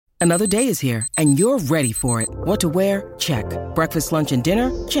Another day is here, and you're ready for it. What to wear? Check. Breakfast, lunch, and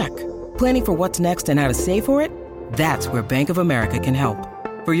dinner? Check. Planning for what's next and how to save for it? That's where Bank of America can help.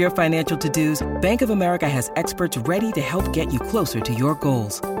 For your financial to-dos, Bank of America has experts ready to help get you closer to your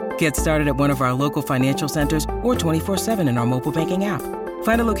goals. Get started at one of our local financial centers or 24/7 in our mobile banking app.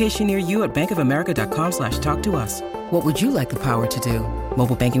 Find a location near you at bankofamerica.com/talktous. What would you like the power to do?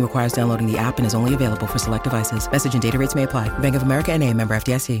 Mobile banking requires downloading the app and is only available for select devices. Message and data rates may apply. Bank of America N.A., member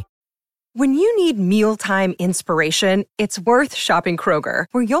FDIC. When you need mealtime inspiration, it's worth shopping Kroger,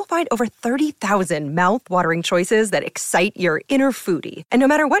 where you'll find over 30,000 mouth-watering choices that excite your inner foodie. And no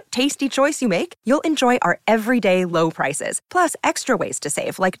matter what tasty choice you make, you'll enjoy our everyday low prices, plus extra ways to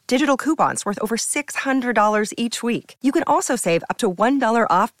save, like digital coupons worth over $600 each week. You can also save up to $1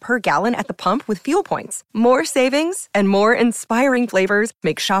 off per gallon at the pump with fuel points. More savings and more inspiring flavors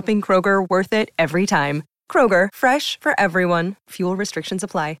make shopping Kroger worth it every time. Kroger, fresh for everyone. Fuel restrictions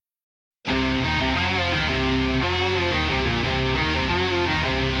apply.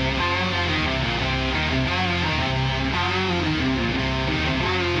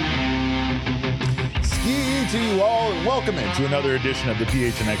 To you all, and welcome into another edition of the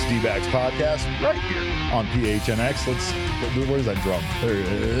PHNX D-Backs podcast right here on PHNX. Where's that drum?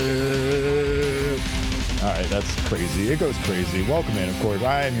 All right, that's crazy. It goes crazy. Welcome in, of course.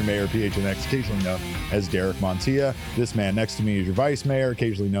 I am your mayor, PHNX, occasionally known as Derek Montilla. This man next to me is your vice mayor,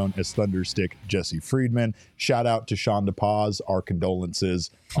 occasionally known as Thunderstick Jesse Friedman. Shout out to Sean DePaz. Our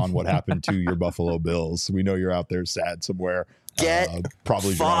condolences on what happened to your Buffalo Bills. We know you're out there sad somewhere. Get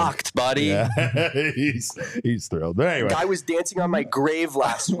probably fucked, buddy. Yeah. he's thrilled. But anyway, guy was dancing on my grave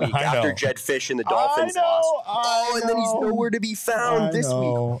last week after Jed Fish and the Dolphins lost. And then he's nowhere to be found this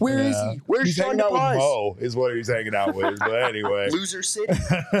week. Where is he? Where's he's Sean hanging out with DePaz? Mo is what he's hanging out with. But anyway, Loser City.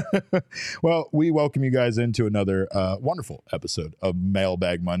 Well, we welcome you guys into another wonderful episode of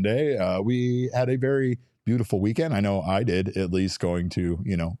Mailbag Monday. We had a very beautiful weekend. I know I did, at least going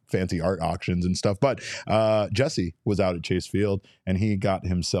to, fancy art auctions and stuff. But Jesse was out at Chase Field and he got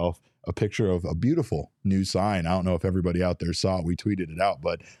himself a picture of a beautiful new sign. I don't know if everybody out there saw it. We tweeted it out,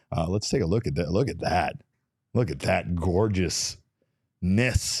 but let's take a look at that. Look at that. Look at that gorgeousness.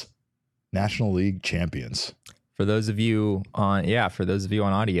 National League champions. For those of you on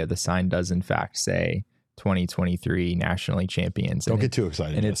audio, the sign does in fact say 2023 National League champions. Don't get too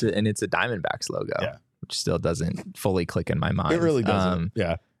excited. And it's a Diamondbacks logo. Yeah. Which still doesn't fully click in my mind. It really doesn't.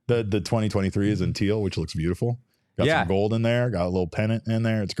 Yeah. The 2023 is in teal, which looks beautiful. Got some gold in there. Got a little pennant in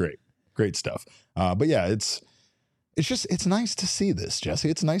there. It's great. Great stuff. But yeah, it's nice to see this, Jesse.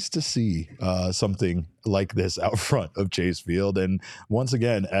 It's nice to see something like this out front of Chase Field. And once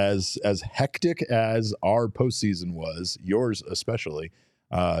again, as hectic as our postseason was, yours especially,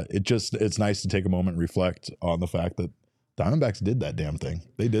 it's nice to take a moment and reflect on the fact that Diamondbacks did that damn thing.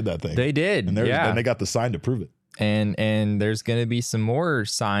 They did that thing. They did. And they got the sign to prove it. And there's going to be some more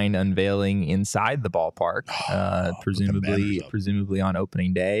sign unveiling inside the ballpark. Presumably on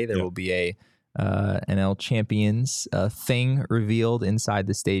opening day, there will be a NL Champions thing revealed inside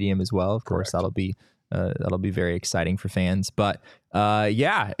the stadium as well. Of course, that'll be very exciting for fans. But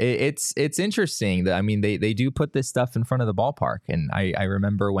it's interesting. I mean, they do put this stuff in front of the ballpark, and I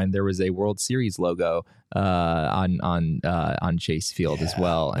remember when there was a World Series logo on Chase Field as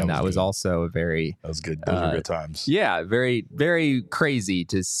well, and that was also a very that was good. Those were good times. Yeah, very very crazy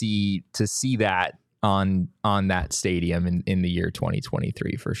to see that on that stadium in the year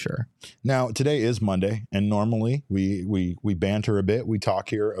 2023 for sure. Now, today is Monday, and normally we banter a bit. We talk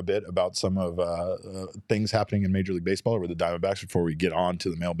here a bit about some of things happening in Major League Baseball or the Diamondbacks before we get on to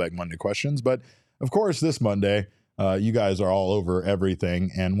the Mailbag Monday questions. But of course, this Monday, you guys are all over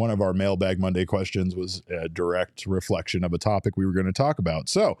everything, and one of our Mailbag Monday questions was a direct reflection of a topic we were going to talk about.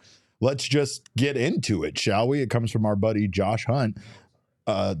 So let's just get into it, shall we? It comes from our buddy Josh Hunt.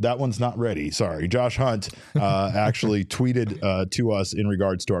 That one's not ready. Sorry. Josh Hunt actually tweeted to us in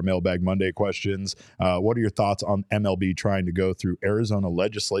regards to our Mailbag Monday questions. What are your thoughts on MLB trying to go through Arizona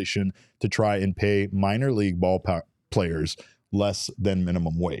legislation to try and pay minor league ball players less than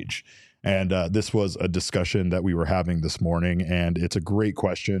minimum wage? And this was a discussion that we were having this morning, and it's a great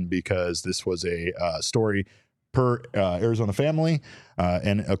question because this was a story per Arizona Family.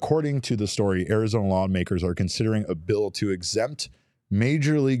 And according to the story, Arizona lawmakers are considering a bill to exempt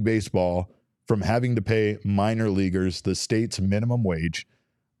Major League Baseball from having to pay minor leaguers the state's minimum wage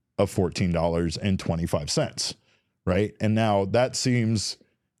of $14.25, right? And now that seems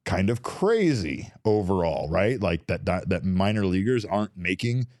kind of crazy overall, right? Like that minor leaguers aren't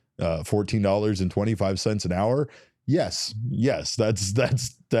making $14.25 an hour. Yes,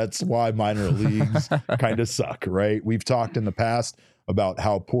 that's why minor leagues kind of suck, right? We've talked in the past about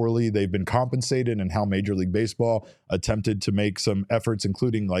how poorly they've been compensated and how Major League Baseball attempted to make some efforts,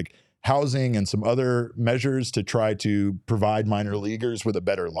 including like housing and some other measures to try to provide minor leaguers with a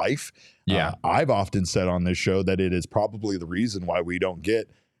better life. Yeah. I've often said on this show that it is probably the reason why we don't get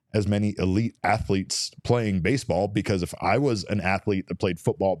as many elite athletes playing baseball, because if I was an athlete that played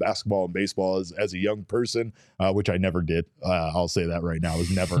football, basketball, and baseball as a young person, which I never did, I'll say that right now, I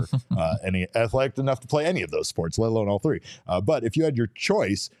was never any athletic enough to play any of those sports, let alone all three. But if you had your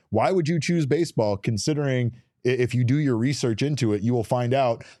choice, why would you choose baseball, considering if you do your research into it, you will find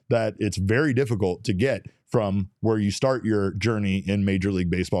out that it's very difficult to get from where you start your journey in Major League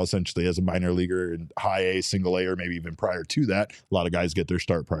Baseball, essentially as a minor leaguer in high A, single A, or maybe even prior to that. A lot of guys get their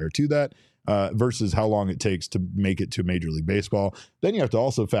start prior to that, versus how long it takes to make it to Major League Baseball. Then you have to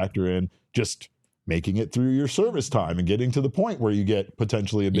also factor in just making it through your service time and getting to the point where you get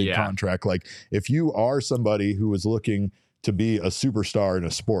potentially a big contract. Like if you are somebody who is looking to be a superstar in a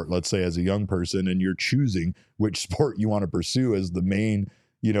sport, let's say as a young person, and you're choosing which sport you want to pursue as the main,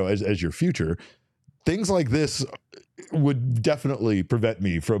 as your future, things like this would definitely prevent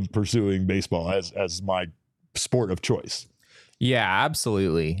me from pursuing baseball as my sport of choice. Yeah,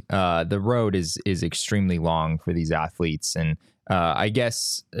 absolutely. The road is extremely long for these athletes. And I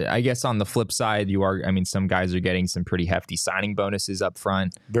guess on the flip side, some guys are getting some pretty hefty signing bonuses up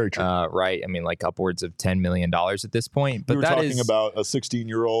front. Very true. Right. I mean, like upwards of $10 million at this point. But we were talking about a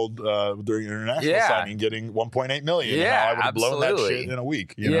 16-year-old during international signing getting $1.8 million. Yeah, I would have blown that shit in a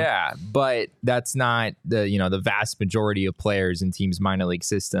week. Yeah, but that's not the vast majority of players in teams' minor league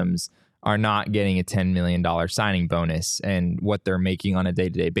systems are not getting a $10 million signing bonus, and what they're making on a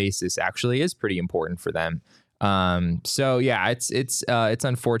day-to-day basis actually is pretty important for them. So yeah, it's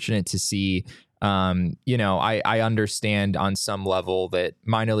unfortunate to see. I understand on some level that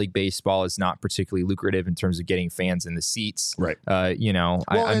minor league baseball is not particularly lucrative in terms of getting fans in the seats. Right.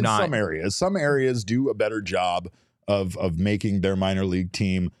 I'm not. Some areas do a better job of making their minor league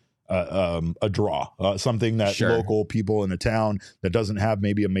team a draw, something that local people in a town that doesn't have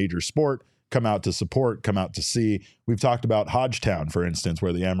maybe a major sport come out to support, come out to see. We've talked about Hodgetown, for instance,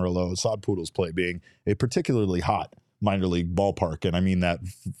 where the Amarillo Sod Poodles play, being a particularly hot minor league ballpark. And I mean that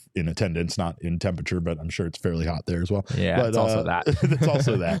in attendance, not in temperature, but I'm sure it's fairly hot there as well. Yeah, but, it's also that. It's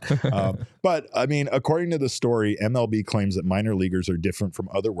also that. But I mean, according to the story, MLB claims that minor leaguers are different from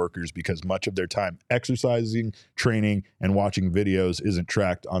other workers because much of their time exercising, training, and watching videos isn't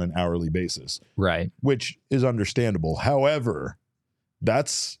tracked on an hourly basis. Right. Which is understandable. However,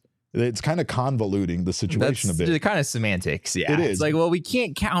 it's kind of convoluting the situation a bit. It's kind of semantics. Yeah. It is. It's like, well, we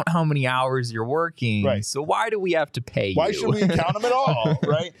can't count how many hours you're working. Right. So why do we have to pay you? Why should we count them at all?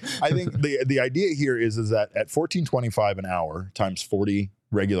 Right. I think the idea here is that at $14.25 an hour times 40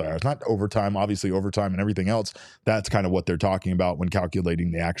 regular hours, not overtime, obviously overtime and everything else, that's kind of what they're talking about when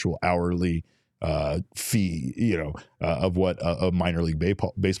calculating the actual hourly fee, of what a minor league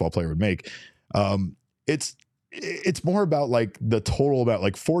baseball player would make. It's more about like the total, about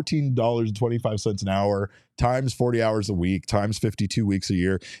like $14.25 an hour times 40 hours a week times 52 weeks a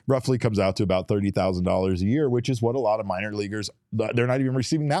year roughly comes out to about $30,000 a year, which is what a lot of minor leaguers, they're not even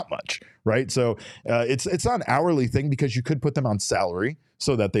receiving that much, right? So it's not an hourly thing because you could put them on salary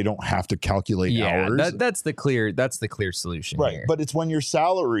so that they don't have to calculate hours. That's the clear solution, right? Here. But it's when your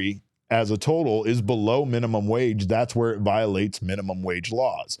salary as a total is below minimum wage, that's where it violates minimum wage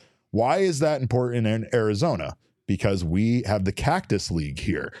laws. Why is that important in Arizona? Because we have the Cactus League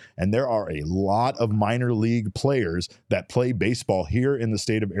here, and there are a lot of minor league players that play baseball here in the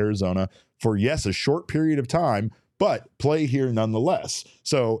state of Arizona for, yes, a short period of time, but play here nonetheless.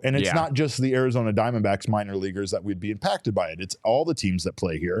 So, and it's not just the Arizona Diamondbacks minor leaguers that would be impacted by it. It's all the teams that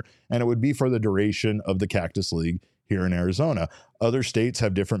play here, and it would be for the duration of the Cactus League here in Arizona. Other states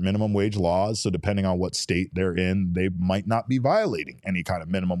have different minimum wage laws, so depending on what state they're in, they might not be violating any kind of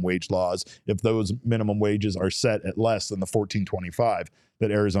minimum wage laws if those minimum wages are set at less than the $14.25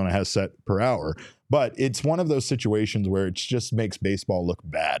 that Arizona has set per hour. But it's one of those situations where it just makes baseball look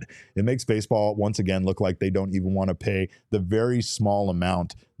bad. It makes baseball, once again, look like they don't even want to pay the very small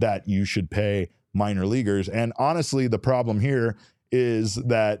amount that you should pay minor leaguers. And honestly, the problem here is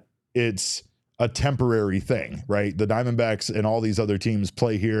that it's a temporary thing, right? The Diamondbacks and all these other teams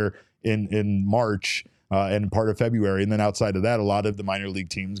play here in March and part of February. And then outside of that, a lot of the minor league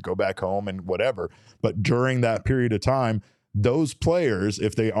teams go back home and whatever. But during that period of time, those players,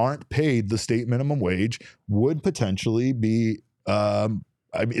 if they aren't paid the state minimum wage, would potentially be,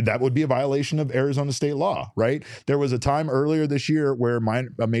 that would be a violation of Arizona state law, right? There was a time earlier this year where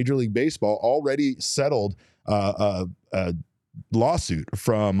Major League Baseball already settled lawsuit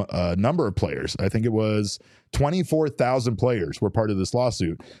from a number of players. I think it was 24,000 players were part of this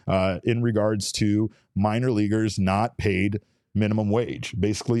lawsuit in regards to minor leaguers not paid minimum wage,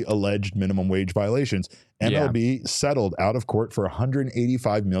 basically alleged minimum wage violations. MLB settled out of court for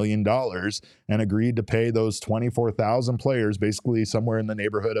 $185 million and agreed to pay those 24,000 players basically somewhere in the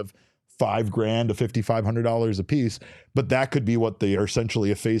neighborhood of $5,000 to $5,500 a piece. But that could be what they are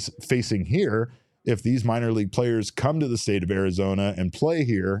essentially facing here. If these minor league players come to the state of Arizona and play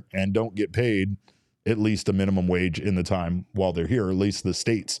here and don't get paid at least a minimum wage in the time while they're here, or at least the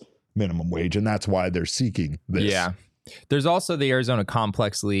state's minimum wage. And that's why they're seeking this. Yeah. There's also the Arizona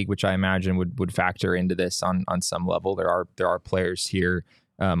Complex League, which I imagine would factor into this on some level. There are players here,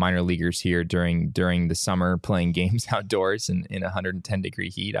 minor leaguers here during the summer playing games outdoors in 110 degree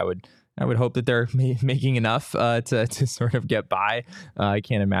heat. I would hope that they're making enough to sort of get by. I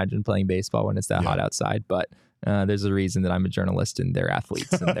can't imagine playing baseball when it's that hot outside, but there's a reason that I'm a journalist and they're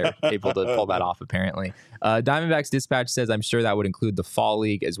athletes and they're able to pull that off apparently. Diamondbacks Dispatch says, I'm sure that would include the fall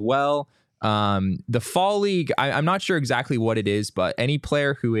league as well. The fall league, I'm not sure exactly what it is, but any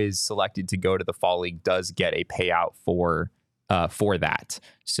player who is selected to go to the fall league does get a payout for that.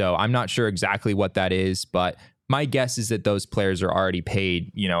 So I'm not sure exactly what that is, but my guess is that those players are already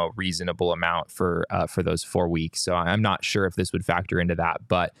paid, a reasonable amount for those 4 weeks. So I'm not sure if this would factor into that,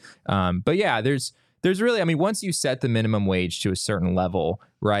 but yeah, there's really, I mean, once you set the minimum wage to a certain level,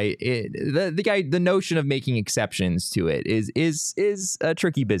 right? The notion of making exceptions to it is a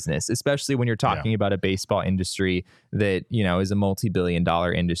tricky business, especially when you're talking about a baseball industry that, is a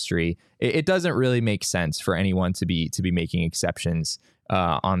multi-billion-dollar industry. It doesn't really make sense for anyone to be making exceptions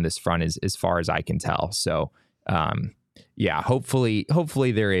on this front as far as I can tell. So, hopefully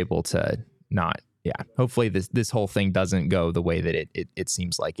they're able to not. Yeah, hopefully this whole thing doesn't go the way that it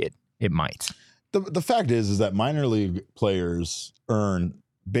seems like it might. The fact is that minor league players earn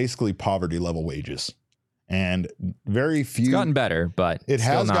basically poverty level wages, and very few. It's gotten better, but it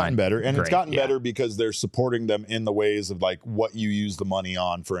has gotten better, and great. It's gotten better because they're supporting them in the ways of like what you use the money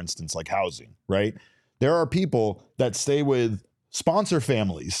on, for instance, like housing, right? There are people that stay with sponsor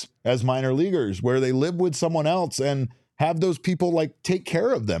families as minor leaguers where they live with someone else and have those people like take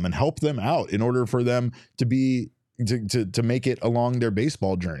care of them and help them out in order for them to be to make it along their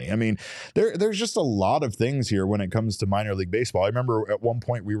baseball journey. I mean, there's just a lot of things here when it comes to minor league baseball. I remember at one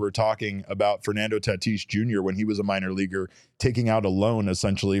point we were talking about Fernando Tatis Jr. when he was a minor leaguer, taking out a loan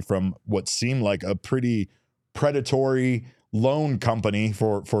essentially from what seemed like a pretty predatory loan company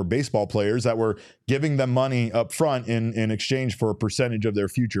for baseball players that were giving them money up front in exchange for a percentage of their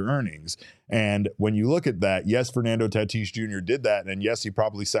future earnings. And when you look at that, yes, Fernando Tatis Jr. did that. And yes, he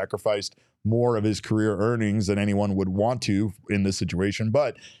probably sacrificed more of his career earnings than anyone would want to in this situation.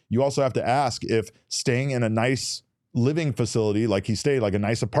 But you also have to ask if staying in a nice living facility, like he stayed, like a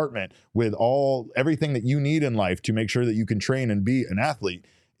nice apartment with everything that you need in life to make sure that you can train and be an athlete,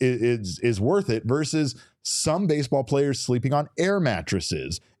 is worth it versus some baseball players sleeping on air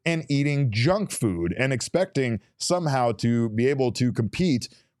mattresses and eating junk food and expecting somehow to be able to compete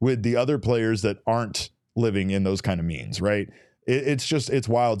with the other players that aren't living in those kind of means, right? It's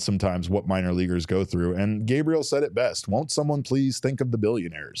wild sometimes what minor leaguers go through. And Gabriel said it best. Won't someone please think of the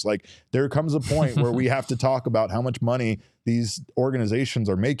billionaires? Like there comes a point where we have to talk about how much money these organizations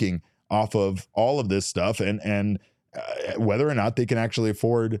are making off of all of this stuff and whether or not they can actually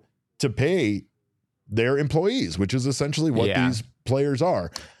afford to pay their employees, which is essentially what these players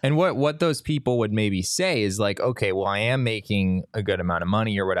are. And what those people would maybe say is like, okay, well, I am making a good amount of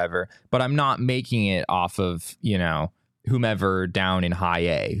money or whatever, but I'm not making it off of, whomever down in high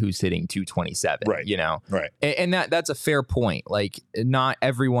A who's hitting 227, right. Right. And that's a fair point. Like not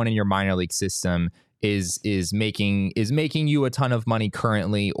everyone in your minor league system is making you a ton of money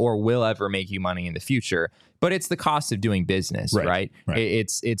currently or will ever make you money in the future. But it's the cost of doing business, right?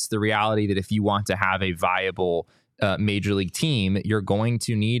 It's the reality that if you want to have a viable major league team, you're going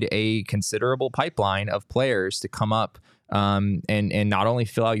to need a considerable pipeline of players to come up and not only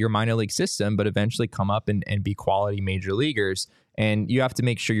fill out your minor league system, but eventually come up and be quality major leaguers. And you have to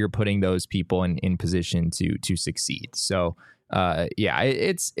make sure you're putting those people in position to succeed. So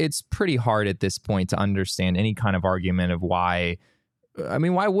it's pretty hard at this point to understand any kind of argument of why. I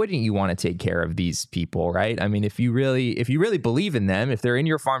mean, why wouldn't you want to take care of these people, right? I mean, if you really believe in them, if they're in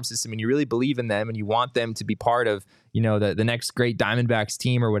your farm system and you really believe in them and you want them to be part of, the next great Diamondbacks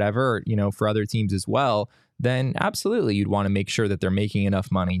team or whatever, for other teams as well, then absolutely you'd want to make sure that they're making enough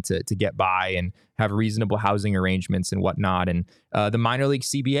money to get by and have reasonable housing arrangements and whatnot. And the minor league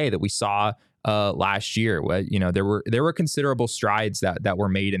CBA that we saw last year. There were considerable strides that were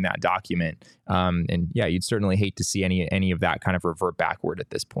made in that document. And yeah, you'd certainly hate to see any of that kind of revert backward at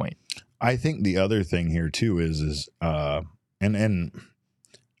this point. I think the other thing here too is and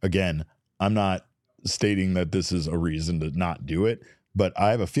again, I'm not stating that this is a reason to not do it, but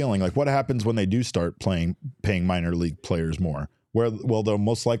I have a feeling like what happens when they do start paying minor league players more? Well, they'll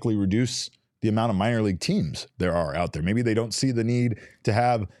most likely reduce the amount of minor league teams there are out there. Maybe they don't see the need to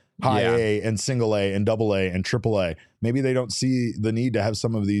have high A and single A and double A and triple A. Maybe they don't see the need to have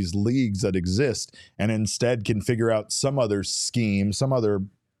some of these leagues that exist and instead can figure out some other scheme, some other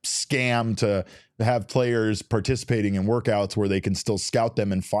scam to have players participating in workouts where they can still scout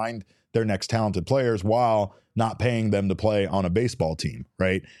them and find their next talented players while not paying them to play on a baseball team,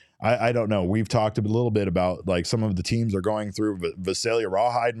 right? I don't know. We've talked a little bit about like some of the teams are going through. Visalia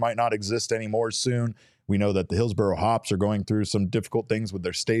Rawhide might not exist anymore soon. We know that the Hillsboro Hops are going through some difficult things with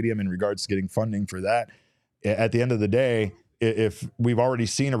their stadium in regards to getting funding for that. At the end of the day, if we've already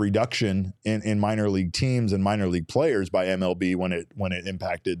seen a reduction in minor league teams and minor league players by MLB when it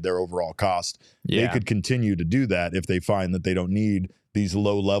impacted their overall cost, they could continue to do that if they find that they don't need these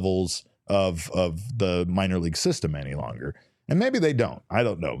low levels of the minor league system any longer. And maybe they don't. I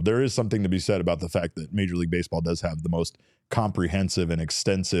don't know. There is something to be said about the fact that Major League Baseball does have the most comprehensive and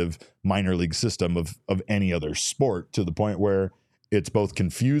extensive minor league system of any other sport, to the point where it's both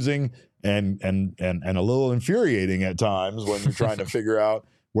confusing and a little infuriating at times when you're trying to figure out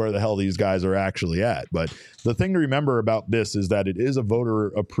where the hell these guys are actually at. But the thing to remember about this is that it is a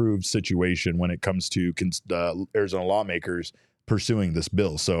voter-approved situation when it comes to Arizona lawmakers pursuing this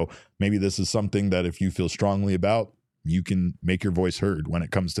bill. So maybe this is something that if you feel strongly about, you can make your voice heard when it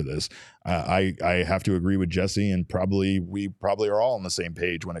comes to this. I have to agree with Jesse, and we probably are all on the same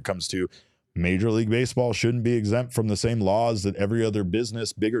page when it comes to Major League Baseball shouldn't be exempt from the same laws that every other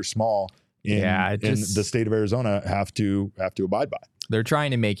business, big or small, in the state of Arizona have to abide by. They're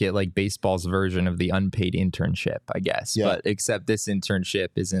trying to make it like baseball's version of the unpaid internship, I guess. Yeah. But except this internship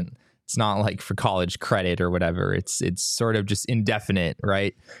it's not like for college credit or whatever. It's sort of just indefinite,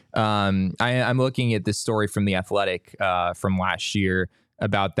 right? I'm looking at this story from The Athletic from last year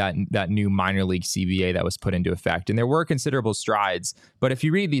about that new minor league CBA that was put into effect. And there were considerable strides. But if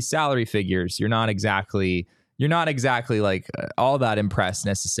you read these salary figures, you're not exactly like all that impressed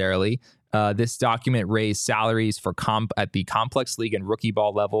necessarily. This document raised salaries for at the complex league and rookie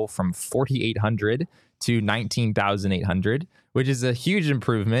ball level from $4,800 to $19,800, which is a huge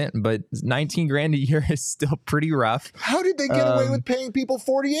improvement, but $19,000 a year is still pretty rough. How did they get away with paying people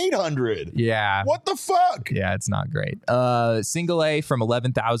 $4,800? Yeah. What the fuck? Yeah, it's not great. Single A from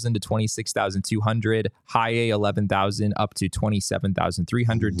 $11,000 to $26,200, high A $11,000 up to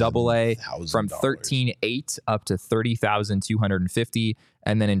 $27,300, double A from $13,800 up to $30,250,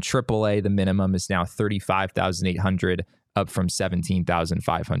 and then in triple A the minimum is now $35,800. Up from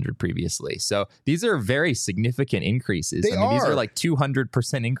 $17,500 previously. So these are very significant increases. These are like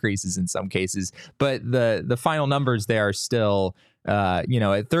 200% increases in some cases, but the final numbers there are still, at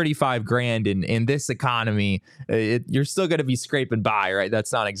 $35,000 in this economy, you're still going to be scraping by, right?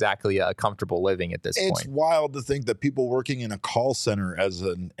 That's not exactly a comfortable living at this point. It's wild to think that people working in a call center as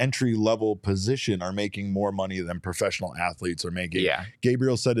an entry level position are making more money than professional athletes are making. Yeah.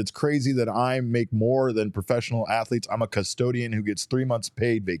 Gabriel said it's crazy that I make more than professional athletes. I'm a custodian who gets 3 months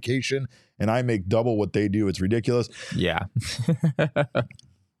paid vacation and I make double what they do. It's ridiculous. Yeah.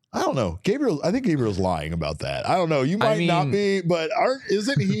 I don't know. I think Gabriel's lying about that. I don't know. You might not be, but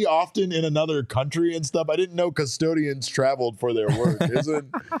isn't he often in another country and stuff? I didn't know custodians traveled for their work.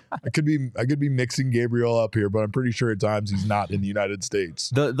 I could be mixing Gabriel up here, but I'm pretty sure at times he's not in the United States.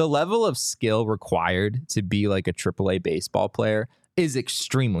 The level of skill required to be like a AAA baseball player is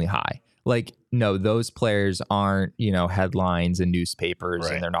extremely high. Like, no, those players aren't, headlines in newspapers,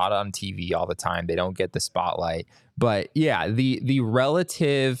 right, and they're not on TV all the time. They don't get the spotlight. But yeah, the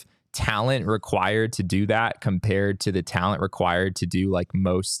relative talent required to do that compared to the talent required to do like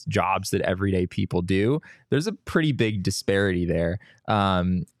most jobs that everyday people do, there's a pretty big disparity there.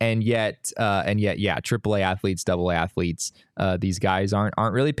 And yet, yeah, AAA athletes, AA athletes, these guys aren't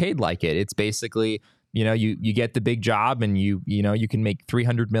really paid like it. It's basically, you get the big job and you can make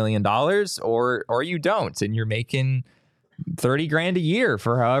 $300 million or you don't, and you're making $30,000 a year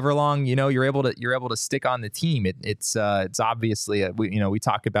for however long, you're able to stick on the team. It's obviously, we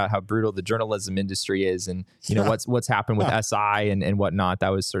talk about how brutal the journalism industry is, and what's happened with SI and whatnot. That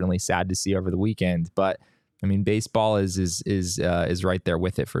was certainly sad to see over the weekend, but I mean, baseball is right there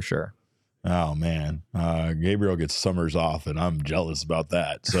with it for sure. Oh man, Gabriel gets summers off, and I'm jealous about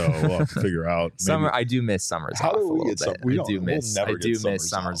that. So we'll have to figure out. Summer, I do miss summers off. Do we get I do miss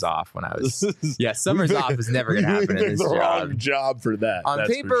summers off when I was. Yeah, summers off is never going to happen in this the job. Wrong job for that. On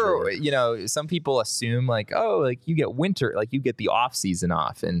that's paper, for sure. Some people assume like, oh, like you get winter, like you get the off season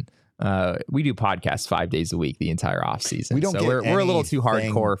off, and we do podcasts 5 days a week, the entire off season. We're a little too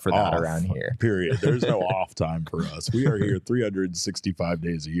hardcore for that around here. Period. There's no off time for us. We are here 365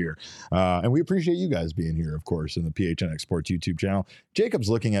 days a year. And we appreciate you guys being here, of course, in the PHNX Sports YouTube channel. Jacob's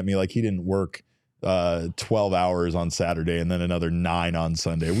looking at me like he didn't work 12 hours on Saturday and then another 9 on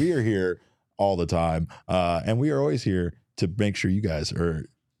Sunday. We are here all the time. And we are always here to make sure you guys are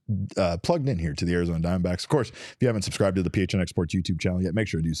plugged in here to the Arizona Diamondbacks. Of course, if you haven't subscribed to the PHNX Sports YouTube channel yet, make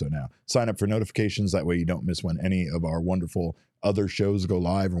sure to do so now. Sign up for notifications. That way you don't miss when any of our wonderful other shows go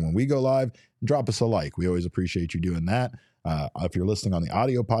live or when we go live. Drop us a like. We always appreciate you doing that. If you're listening on the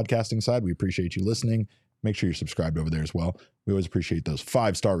audio podcasting side, we appreciate you listening. Make sure you're subscribed over there as well. We always appreciate those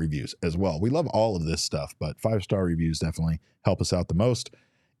 5-star reviews as well. We love all of this stuff, but 5-star reviews definitely help us out the most.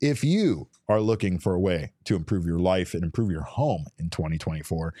 If you are looking for a way to improve your life and improve your home in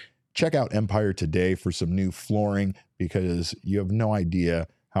 2024, check out Empire today for some new flooring, because you have no idea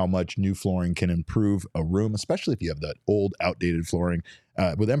how much new flooring can improve a room, especially if you have that old, outdated flooring.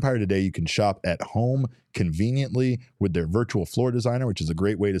 With Empire today, you can shop at home conveniently with their virtual floor designer, which is a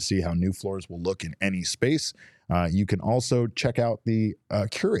great way to see how new floors will look in any space. You can also check out the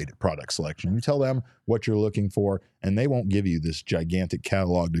curated product selection. You tell them what you're looking for, and they won't give you this gigantic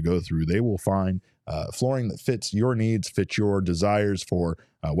catalog to go through. They will find flooring that fits your needs, fits your desires for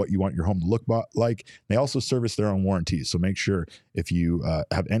what you want your home to look like. They also service their own warranties. So make sure if you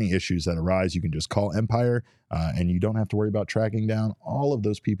have any issues that arise, you can just call Empire and you don't have to worry about tracking down all of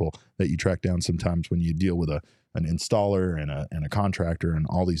those people that you track down sometimes when you deal with an installer and a contractor and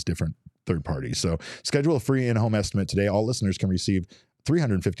all these different third parties. So schedule a free in-home estimate today. All listeners can receive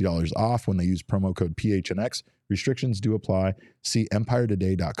 $350 off when they use promo code PHNX. Restrictions do apply. See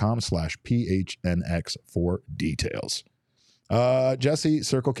empiretoday.com/PHNX for details. Jesse,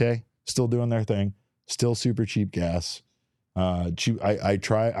 Circle K, still doing their thing. Still super cheap gas. I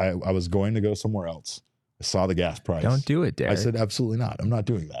was going to go somewhere else. I saw the gas price. Don't do it, Derek. I said, absolutely not. I'm not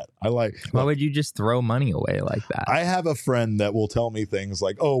doing that. Why would you just throw money away like that? I have a friend that will tell me things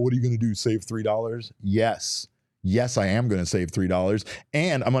like, oh, what are you going to do? Save $3? Yes, I am going to save $3.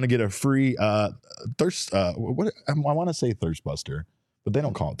 And I'm going to get a free I want to say Thirst Buster. But they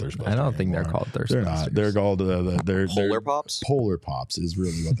don't call it Thirst Buster. I don't think they're called Thirst Busters. Not. They're called Polar Pops? Polar Pops is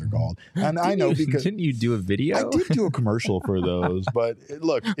really what they're called. And I know because didn't you do a video? I did do a commercial for those, but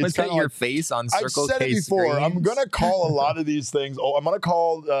look, it's was that your face on Circle K? I've said it before. Screens? I'm gonna call a lot of these things. Oh, I'm gonna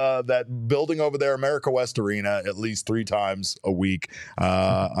call that building over there, America West Arena, at least 3 times a week.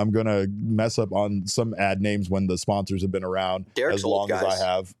 I'm gonna mess up on some ad names when the sponsors have been around Derek's as long old, as I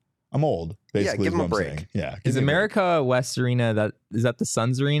have. I'm old, basically. Yeah, give him a break. Saying. Yeah, is America West Arena is that the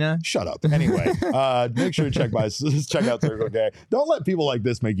Suns Arena? Shut up. Anyway, make sure to check out Circle K. Don't let people like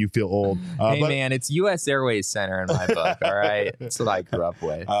this make you feel old. Man, it's U.S. Airways Center in my book. All right, that's what I grew up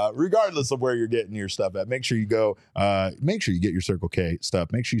with. Regardless of where you're getting your stuff at, make sure you go. Make sure you get your Circle K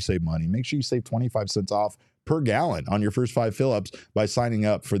stuff. Make sure you save money. Make sure you save 25 cents off per gallon on your first 5 fill-ups by signing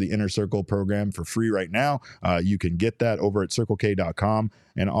up for the Inner Circle program for free right now. You can get that over at CircleK.com,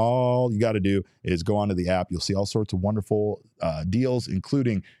 and all you got to do is go onto the app. You'll see all sorts of wonderful deals,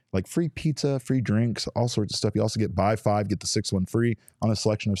 including like free pizza, free drinks, all sorts of stuff. You also get buy 5, get the 6th one free on a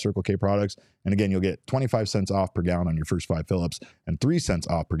selection of Circle K products. And again, you'll get 25 cents off per gallon on your first 5 fill-ups and 3 cents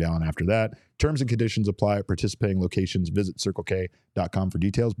off per gallon after that. Terms and conditions apply at participating locations. Visit CircleK.com for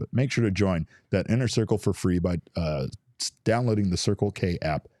details, but make sure to join that Inner Circle for free by downloading the Circle K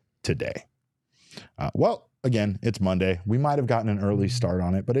app today. Well, again, it's Monday. We might have gotten an early start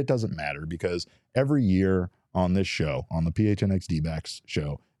on it, but it doesn't matter because every year on this show, on the PHNX D-backs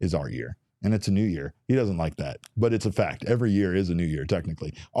show, is our year. And it's a new year. He doesn't like that, but it's a fact. Every year is a new year,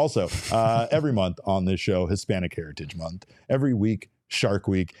 technically. Also, every month on this show, Hispanic Heritage Month. Every week, Shark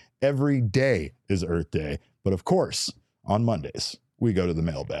Week. Every day is Earth Day. But of course, on Mondays, we go to the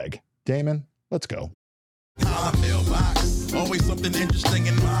mailbag. Damon, let's go. My mailbox, always something interesting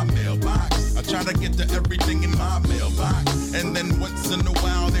in my mailbox. I try to get to everything in my mailbox. And then once in a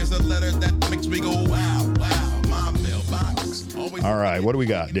while, there's a letter that makes me go, wow, wow, my mailbox. All right, what do we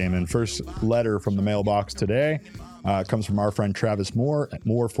got, Damon? First letter from the mailbox today comes from our friend Travis Moore at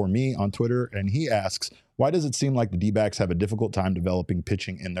Moore for Me on Twitter. And he asks, why does it seem like the D-backs have a difficult time developing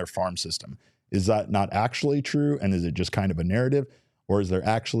pitching in their farm system? Is that not actually true? And is it just kind of a narrative? Or is there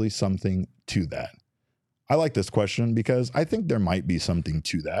actually something to that? I like this question because I think there might be something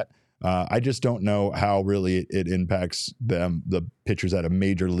to that. I just don't know how really it impacts them, the pitchers at a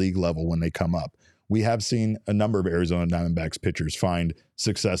major league level when they come up. We have seen a number of Arizona Diamondbacks pitchers find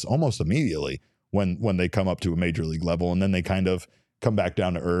success almost immediately when they come up to a major league level, and then they kind of come back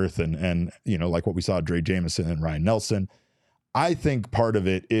down to earth and like what we saw Dre Jameson and Ryan Nelson. I think part of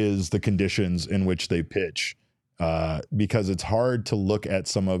it is the conditions in which they pitch, because it's hard to look at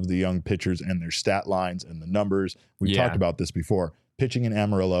some of the young pitchers and their stat lines and the numbers. We've talked about this before. Pitching in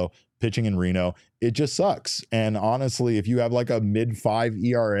Amarillo, pitching in Reno, it just sucks. And honestly, if you have like a mid-5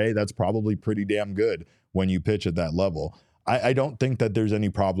 ERA, that's probably pretty damn good when you pitch at that level. I don't think that there's any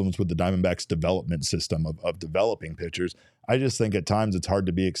problems with the Diamondbacks development system of developing pitchers. I just think at times it's hard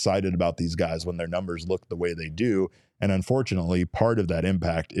to be excited about these guys when their numbers look the way they do. And unfortunately, part of that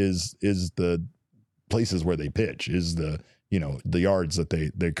impact is the places where they pitch, is the yards that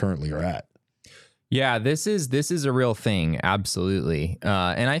they currently are at. Yeah, this is a real thing. Absolutely.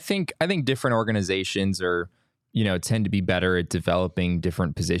 And I think different organizations are, tend to be better at developing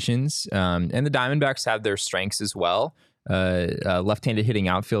different positions. And the Diamondbacks have their strengths as well. Left-handed hitting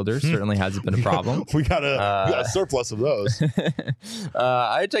outfielder certainly hasn't been a problem. we got a surplus of those. Which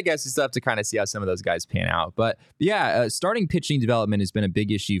I guess you still have to kind of see how some of those guys pan out. But yeah, starting pitching development has been a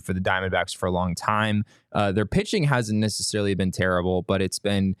big issue for the Diamondbacks for a long time. Their pitching hasn't necessarily been terrible, but it's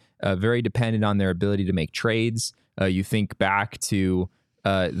been very dependent on their ability to make trades. You think back to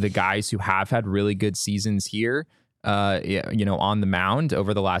the guys who have had really good seasons here, on the mound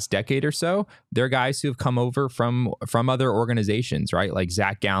over the last decade or so. They're guys who have come over from other organizations, right? Like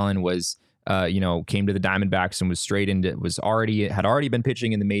Zach Gallen was, came to the Diamondbacks and was straight into, had already been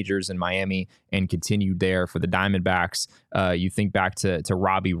pitching in the majors in Miami and continued there for the Diamondbacks. You think back to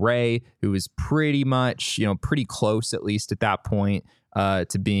Robbie Ray, who was pretty much, pretty close, at least at that point,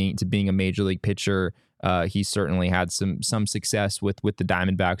 to being a major league pitcher. He certainly had some success with the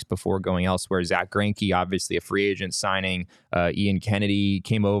Diamondbacks before going elsewhere. Zach Greinke, obviously a free agent signing. Ian Kennedy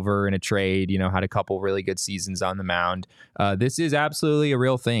came over in a trade, had a couple really good seasons on the mound. This is absolutely a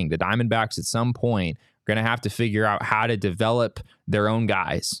real thing. The Diamondbacks at some point are going to have to figure out how to develop their own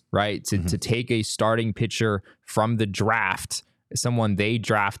guys, right? To take a starting pitcher from the draft, someone they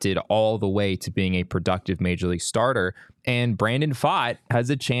drafted all the way to being a productive major league starter. And Brandon Pfaadt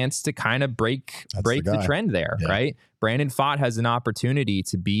has a chance to kind of break the trend there, right? Brandon Pfaadt has an opportunity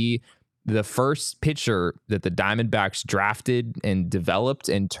to be the first pitcher that the Diamondbacks drafted and developed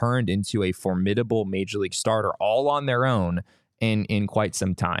and turned into a formidable major league starter all on their own in quite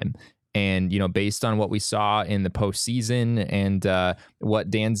some time. And, based on what we saw in the postseason and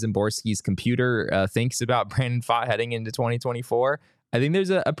what Dan Szymborski's computer thinks about Brandon Pfaadt heading into 2024, I think there's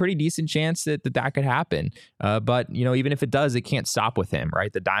a pretty decent chance that could happen. But, even if it does, it can't stop with him,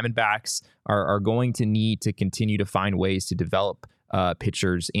 right? The Diamondbacks are going to need to continue to find ways to develop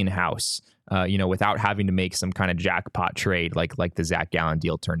pitchers in-house, without having to make some kind of jackpot trade like the Zach Gallen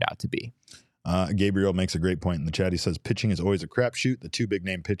deal turned out to be. Gabriel makes a great point in the chat. He says pitching is always a crapshoot. The two big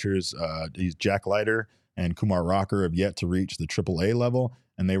name pitchers, Jack Leiter and Kumar Rocker, have yet to reach the AAA level,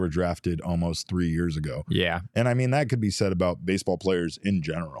 and they were drafted almost 3 years ago. Yeah. And I mean, that could be said about baseball players in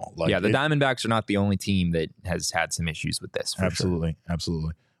general. The Diamondbacks are not the only team that has had some issues with this. Absolutely.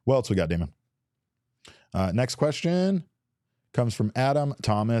 What else we got, Damon? Next question comes from Adam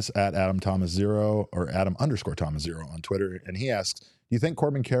Thomas at Adam Thomas 0 or Adam _Thomas 0 on Twitter. And he asks, do you think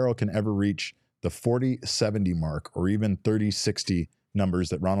Corbin Carroll can ever reach the 40-70 mark or even 30-60 numbers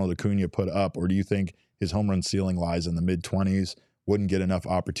that Ronald Acuna put up? Or do you think his home run ceiling lies in the mid-20s, wouldn't get enough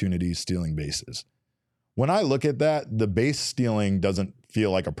opportunities stealing bases? When I look at that, the base stealing doesn't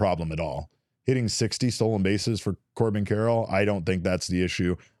feel like a problem at all. Hitting 60 stolen bases for Corbin Carroll, I don't think that's the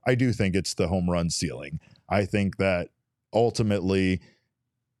issue. I do think it's the home run ceiling. I think that ultimately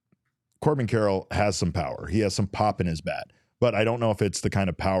Corbin Carroll has some power. He has some pop in his bat. But I don't know if it's the kind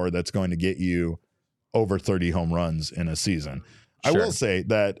of power that's going to get you over 30 home runs in a season. Sure. I will say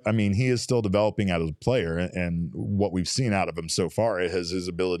that, he is still developing as a player, and what we've seen out of him so far is his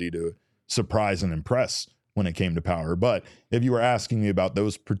ability to surprise and impress when it came to power. But if you were asking me about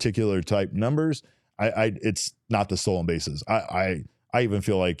those particular type numbers, it's not the stolen bases. I even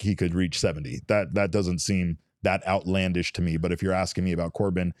feel like he could reach 70. That doesn't seem that outlandish to me. But if you're asking me about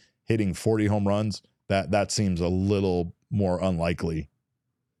Corbin hitting 40 home runs, that seems a little more unlikely.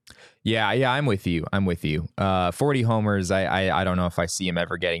 Yeah, I'm with you. 40 homers, I don't know if I see him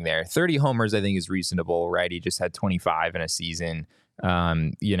ever getting there. 30 homers, I think, is reasonable, right? He just had 25 in a season.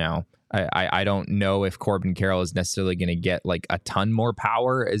 I don't know if Corbin Carroll is necessarily going to get like a ton more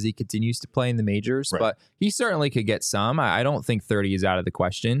power as he continues to play in the majors, right, but he certainly could get some. I don't think 30 is out of the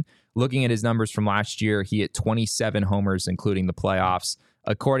question. Looking at his numbers from last year, he hit 27 homers, including the playoffs.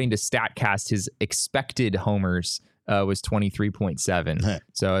 according to StatCast, his expected homers was 23.7.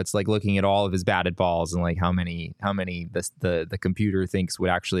 So it's like looking at all of his batted balls and like how many the computer thinks would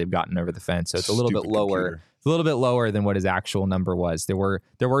actually have gotten over the fence. So it's a little bit lower. Computer. It's a little bit lower than what his actual number was. There were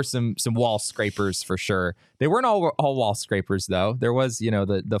some wall scrapers for sure. They weren't all wall scrapers though. There was, the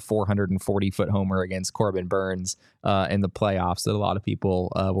 440-foot homer against Corbin Burns in the playoffs that a lot of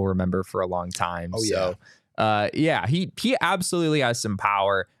people will remember for a long time. Oh yeah. So he absolutely has some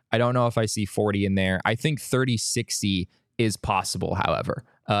power. I don't know if I see 40 in there. I think 30-60 is possible, however.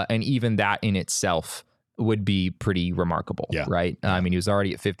 And even that in itself would be pretty remarkable, right? I mean, he was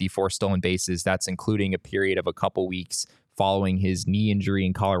already at 54 stolen bases. That's including a period of a couple weeks following his knee injury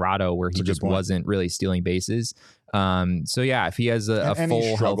in Colorado where he just wasn't really stealing bases. So yeah, if he has a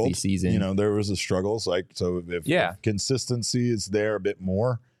full healthy season. There was a struggle. If consistency is there a bit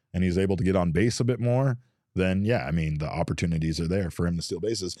more and he's able to get on base a bit more, then the opportunities are there for him to steal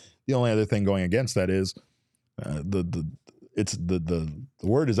bases. The only other thing going against that is the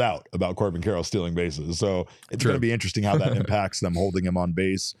word is out about Corbin Carroll stealing bases. So it's going to be interesting how that impacts them holding him on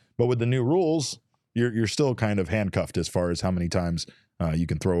base. But with the new rules, you're still kind of handcuffed as far as how many times you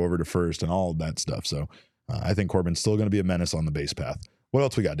can throw over to first and all of that stuff. So I think Corbin's still going to be a menace on the base path. What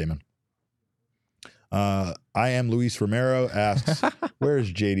else we got, Damon? I am Luis Romero asks,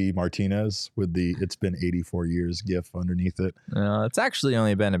 where's JD Martinez with the "it's been 84 years" gif underneath it? It's actually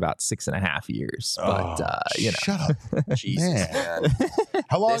only been about 6.5 years, but shut up. Jesus, man.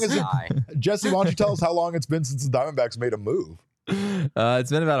 How long is it? Jesse, why don't you tell us how long it's been since the Diamondbacks made a move? It's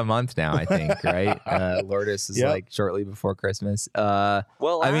been about a month now, I think, right? Lourdes is like shortly before Christmas.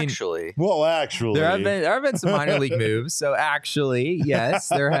 Actually, there have been some minor league moves. So actually, yes,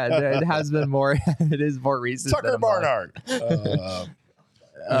 there has been more. It is more recent. Tucker Barnhart.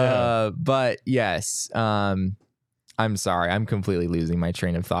 But yes, I'm sorry, I'm completely losing my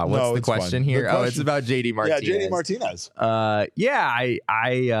train of thought. What's the question here? It's about JD Martinez. Yeah, JD Martinez.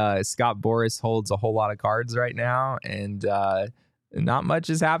 Scott Boras holds a whole lot of cards right now, and not much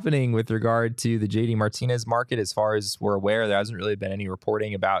is happening with regard to the JD Martinez market. As far as we're aware, there hasn't really been any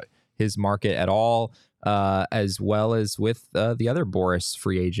reporting about his market at all, as well as with the other Boras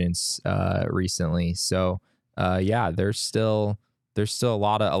free agents recently. So there's still a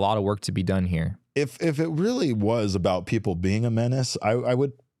lot of work to be done here. If it really was about people being a menace, I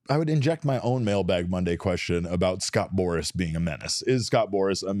would inject my own Mailbag Monday question about Scott Boras being a menace. Is Scott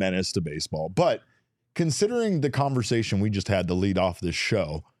Boras a menace to baseball? But considering the conversation we just had to lead off this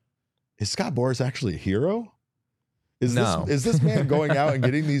show, is Scott Boras actually a hero? Is this man going out and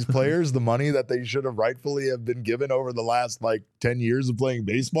getting these players the money that they should have rightfully have been given over the last 10 years of playing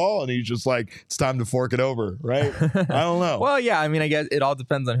baseball? And he's just like, it's time to fork it over, right? I don't know. Well, I mean, I guess it all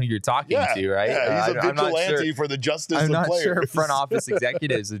depends on who you're talking to, right? Yeah, he's a vigilante for the justice of players. I'm not sure front office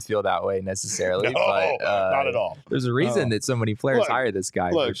executives would feel that way necessarily. No, not at all. There's a reason that so many players hire this guy,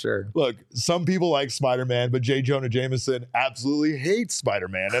 for sure. Look, some people like Spider-Man, but J. Jonah Jameson absolutely hates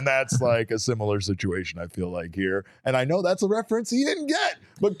Spider-Man. And that's like a similar situation, I feel like, here. And I know that's a reference he didn't get,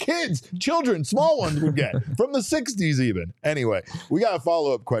 but kids, children, small ones would get from the 60s even. Anyway, we got a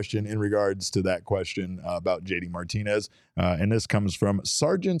follow-up question in regards to that question about JD Martinez. And this comes from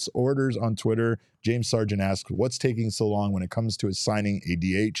Sergeant's Orders on Twitter. James Sargent asks, what's taking so long when it comes to assigning a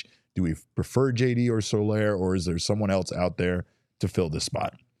DH? Do we prefer JD or Soler, or is there someone else out there to fill this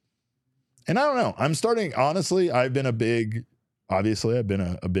spot? And I don't know. Honestly, I've been a big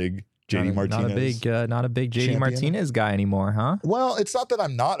JD Martinez. Not a big JD Martinez guy anymore, huh? Well, it's not that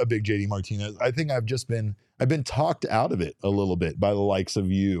I'm not a big JD Martinez. I think I've been talked out of it a little bit by the likes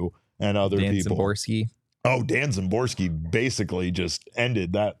of you and other people. Szymborski. Oh, Dan Szymborski basically just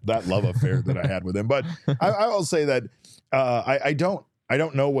ended that love affair that I had with him. But I will say that I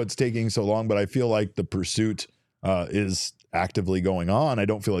don't know what's taking so long, but I feel like the pursuit is actively going on. I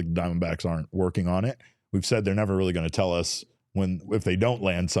don't feel like the Diamondbacks aren't working on it. We've said they're never really going to tell us if they don't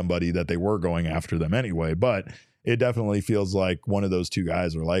land somebody that they were going after them anyway, but it definitely feels like one of those two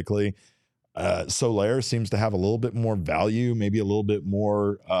guys are likely. Soler seems to have a little bit more value, maybe a little bit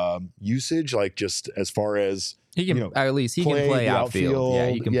more usage, like just as far as he can, at least he can play outfield. Yeah,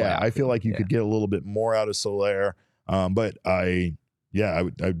 he can play outfield. I feel like you could get a little bit more out of Soler, but I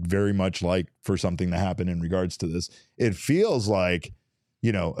would very much like for something to happen in regards to this. It feels like,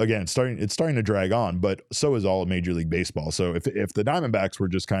 again, it's starting to drag on, but so is all of Major League Baseball. So if the Diamondbacks were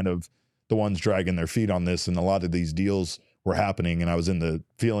just kind of the ones dragging their feet on this, and a lot of these deals were happening, and I was in the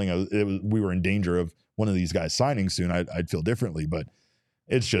feeling of we were in danger of one of these guys signing soon, I'd feel differently. But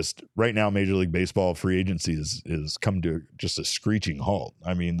it's just right now, Major League Baseball free agency is come to just a screeching halt.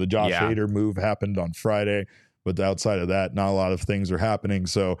 I mean, the Josh Hader move happened on Friday. But outside of that, not a lot of things are happening.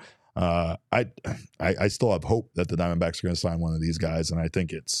 So I still have hope that the Diamondbacks are going to sign one of these guys. And I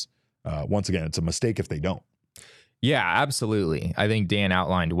think it's, once again, it's a mistake if they don't. Yeah, absolutely. I think Dan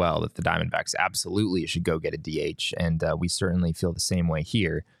outlined well that the Diamondbacks absolutely should go get a DH, and we certainly feel the same way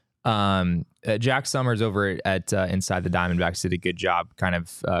here. Jack Summers over at Inside the Diamondbacks did a good job kind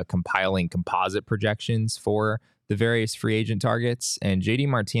of compiling composite projections for the various free agent targets, and JD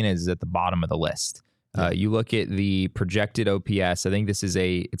Martinez is at the bottom of the list. You look at the projected OPS. I think this is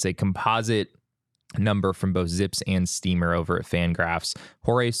it's a composite number from both Zips and Steamer over at Fangraphs.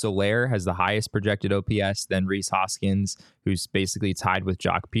 Jorge Soler has the highest projected OPS, then Rhys Hoskins, who's basically tied with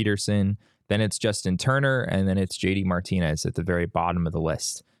Jock Peterson. Then it's Justin Turner, and then it's JD Martinez at the very bottom of the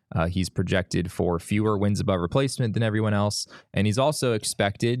list. He's projected for fewer wins above replacement than everyone else, and he's also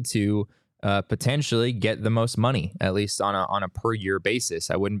expected to potentially get the most money, at least on a per year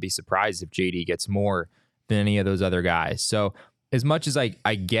basis. I wouldn't be surprised if JD gets more than any of those other guys. So as much as I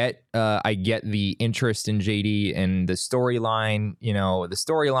get the interest in JD and the storyline, the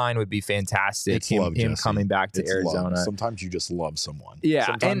storyline would be fantastic. Him coming back to Arizona. Love. Sometimes you just love someone. Yeah,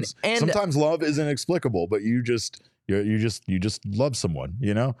 sometimes, and sometimes love isn't explicable, but you just love someone.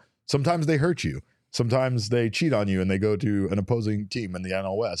 Sometimes they hurt you. Sometimes they cheat on you and they go to an opposing team in the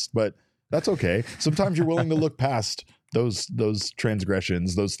NL West. But that's okay. Sometimes you're willing to look past those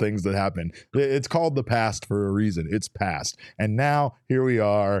transgressions, those things that happen. It's called the past for a reason. It's past. And now here we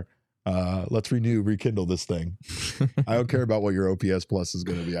are. Let's rekindle this thing. I don't care about what your OPS plus is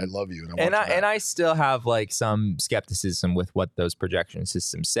going to be. I love you. And I still have some skepticism with what those projection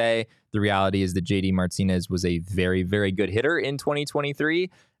systems say. The reality is that JD Martinez was a very, very good hitter in 2023,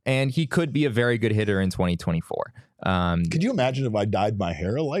 and he could be a very good hitter in 2024. Could you imagine if I dyed my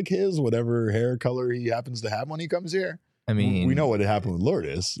hair like his, whatever hair color he happens to have when he comes here? I mean, we know what happened with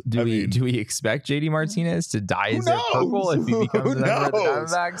Lourdes. Do we expect JD Martinez to dye his hair purple if he becomes a member of the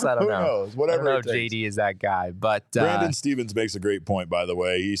Diamondbacks? I don't know. Who knows? Whatever. I don't know if JD is that guy. But Brandon Stevens makes a great point, by the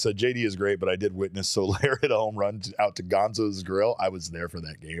way. He said JD is great, but I did witness Soler hit a home run out to Gonzo's Grill. I was there for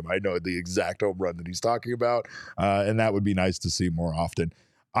that game. I know the exact home run that he's talking about, and that would be nice to see more often.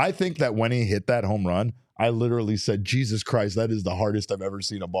 I think that when he hit that home run, I literally said, Jesus Christ, that is the hardest I've ever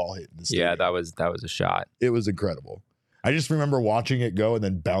seen a ball hit in the stadium. Yeah, that was a shot. It was incredible. I just remember watching it go and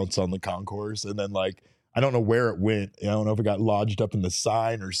then bounce on the concourse. And then, I don't know where it went. I don't know if it got lodged up in the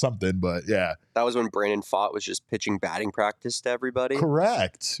sign or something, but yeah. That was when Brandon Pfaadt was just pitching batting practice to everybody.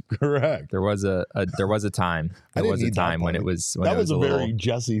 Correct. There was a time. There was a time when it was a very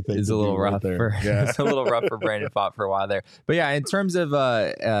Jesse thing. It's a little rough. It's a little rough for Brandon Pfaadt for a while there. But yeah, in terms of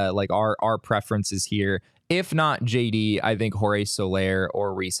our preferences here, if not JD, I think Jorge Soler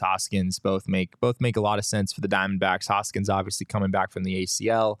or Rhys Hoskins both make a lot of sense for the Diamondbacks. Hoskins obviously coming back from the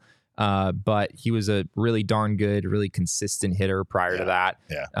ACL, but he was a really darn good, really consistent hitter prior to that.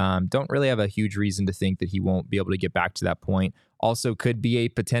 Yeah. Don't really have a huge reason to think that he won't be able to get back to that point. Also could be a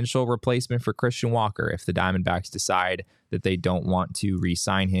potential replacement for Christian Walker if the Diamondbacks decide that they don't want to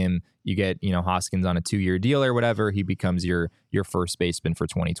re-sign him. You get, Hoskins on a 2-year deal or whatever. He becomes your first baseman for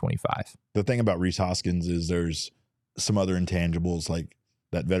 2025. The thing about Rhys Hoskins is there's some other intangibles like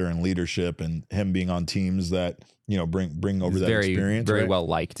that veteran leadership and him being on teams that, bring over that experience. Very well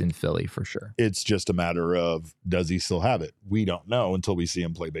liked in Philly for sure. It's just a matter of, does he still have it? We don't know until we see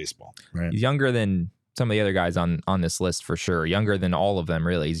him play baseball. Right? He's younger than some of the other guys on this list for sure. Younger than all of them,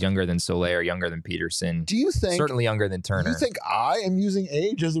 really. He's younger than Soler, younger than Peterson. Do you think? Certainly younger than Turner. Do you think I am using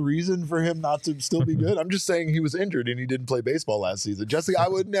age as a reason for him not to still be good? I'm just saying he was injured and he didn't play baseball last season. Jesse, I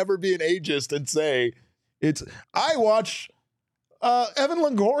would never be an ageist and say I watched Evan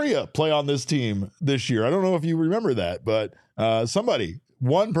Longoria play on this team this year. I don't know if you remember that, but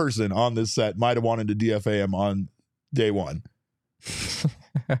one person on this set might have wanted to DFA him on day one.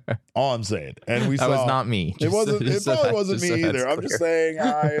 All I'm saying. And that was not me. It probably wasn't me either. I'm just saying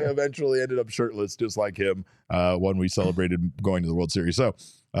I eventually ended up shirtless just like him when we celebrated going to the World Series. So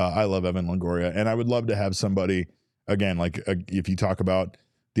I love Evan Longoria, and I would love to have somebody, again, if you talk about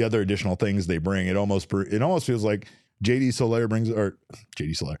the other additional things they bring, it almost feels like Soler brings a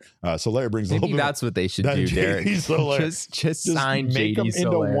little bit. That's what they should do, Derek. Just sign make JD them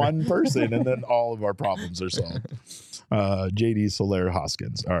Soler into one person, and then all of our problems are solved. JD Soler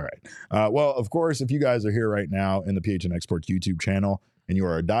Hoskins. All right. Well, of course, if you guys are here right now in the PHN Exports YouTube channel and you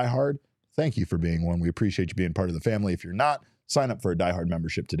are a diehard, thank you for being one. We appreciate you being part of the family. If you're not, sign up for a diehard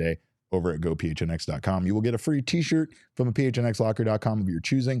membership today over at gophnx.com. You will get a free t-shirt from a phnxlocker.com of your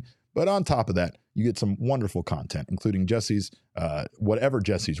choosing. But on top of that, you get some wonderful content, including Jesse's, whatever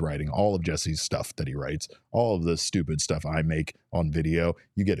Jesse's writing, all of Jesse's stuff that he writes, all of the stupid stuff I make on video.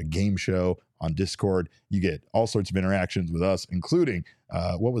 You get a game show on Discord. You get all sorts of interactions with us, including,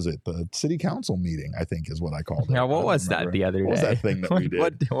 what was it? The city council meeting, I think is what I called it. Now, what was that the other day? What was that thing that we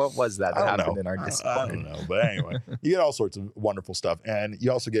did? What was that happened in our Discord? I don't know. But anyway, you get all sorts of wonderful stuff. And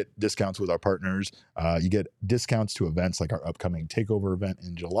you also get discounts with our partners. You get discounts to events like our upcoming takeover event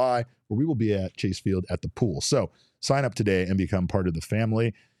in July, where we will be at Chase Field at the pool. So sign up today and become part of the family.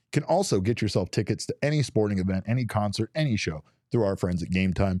 You can also get yourself tickets to any sporting event, any concert, any show through our friends at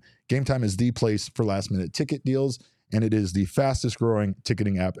Game Time. Game Time is the place for last-minute ticket deals, and it is the fastest-growing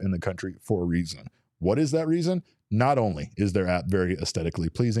ticketing app in the country for a reason. What is that reason? Not only is their app very aesthetically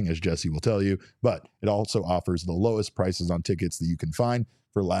pleasing, as Jesse will tell you, but it also offers the lowest prices on tickets that you can find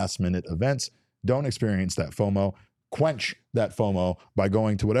for last-minute events. Don't experience that FOMO. Quench that FOMO by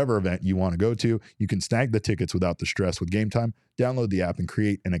going to whatever event you want to go to. You can snag the tickets without the stress with Game Time. Download the app and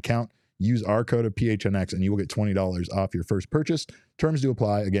create an account. Use our code of PHNX and you will get $20 off your first purchase. Terms do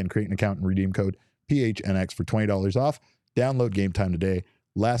apply. Again, create an account and redeem code PHNX for $20 off. Download Game Time today.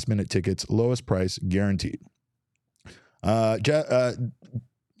 Last minute tickets, lowest price guaranteed.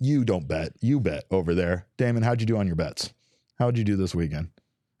 You don't bet. You bet over there. Damon, how'd you do on your bets? How'd you do this weekend?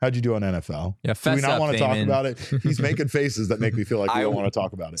 How'd you do on NFL? Yeah, do we not want to talk Damon. about it? He's making faces that make me feel like we don't want to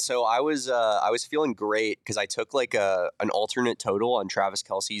talk about it. So I was feeling great because I took like an alternate total on Travis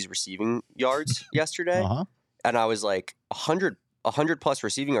Kelce's receiving yards yesterday, and I was like 100 plus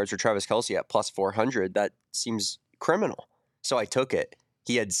receiving yards for Travis Kelce at plus 400. That seems criminal. So I took it.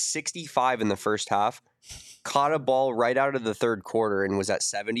 He had 65 in the first half, caught a ball right out of the third quarter and was at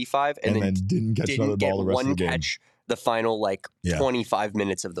 75, and then didn't catch another ball the rest of the game. Catch the final 25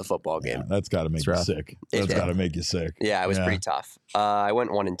 minutes of the football game. Yeah, that's got to make you sick. That's got to make you sick. Yeah, it was pretty tough. I went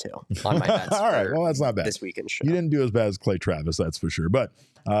 1-2 on my bets. All right, well, that's not bad. This weekend show. You didn't do as bad as Clay Travis, that's for sure. But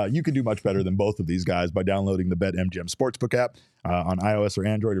you can do much better than both of these guys by downloading the BetMGM Sportsbook app on iOS or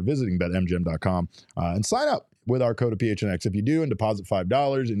Android, or visiting BetMGM.com and sign up with our code of PHNX. If you do and deposit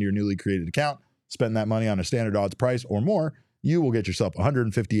 $5 into your newly created account, spend that money on a standard odds price or more, you will get yourself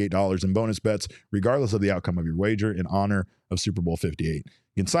 $158 in bonus bets, regardless of the outcome of your wager, in honor of Super Bowl 58.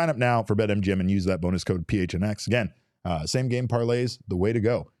 You can sign up now for BetMGM and use that bonus code PHNX. Again, same game parlays, the way to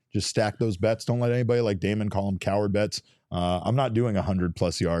go. Just stack those bets. Don't let anybody like Damon call them coward bets. I'm not doing 100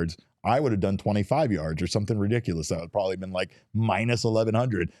 plus yards. I would have done 25 yards or something ridiculous. That would probably been like minus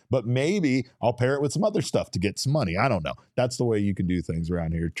 1,100. But maybe I'll pair it with some other stuff to get some money. I don't know. That's the way you can do things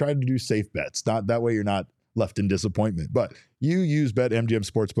around here. Try to do safe bets. Not that way you're not left in disappointment. But you use BetMGM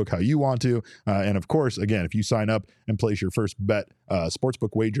Sportsbook how you want to. And of course, again, if you sign up and place your first bet sportsbook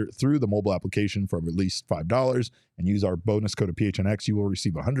wager through the mobile application for at least $5 and use our bonus code of PHNX, you will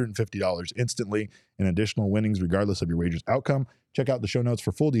receive $150 instantly in additional winnings regardless of your wager's outcome. Check out the show notes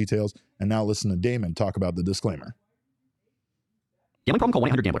for full details. And now listen to Damon talk about the disclaimer. Gambling problem? Call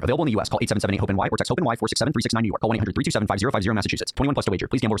 1-800-GAMBLER. Available in the U.S. Call 877-8-HOPE-NY or text HOPE-NY 467-369 New York. Call 1-800-327-5050 Massachusetts. 21 plus to wager.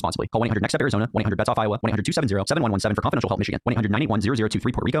 Please gamble responsibly. Call 1-800-NEXT-STEP Arizona. 1-800-BETS-OFF Iowa. 1-800-270-7117 for confidential help Michigan. 1-800-981-0023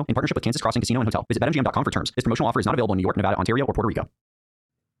 Puerto Rico in partnership with Kansas Crossing Casino and Hotel. Visit BetMGM.com for terms. This promotional offer is not available in New York, Nevada, Ontario, or Puerto Rico.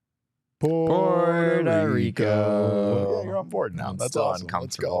 Puerto Rico. Yeah, you're on board now. That's so awesome.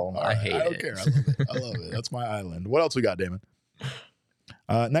 uncomfortable. Let's go. I hate I don't it. care. I love it. That's my island. What else we got, Damon?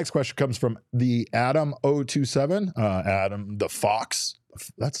 Next question comes from the Adam027. Adam the Fox.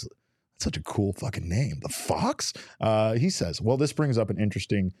 That's such a cool fucking name. The Fox? He says, well, this brings up an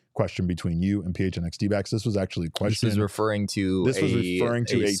interesting question between you and PHNX D-backs. This was actually a question. This was referring to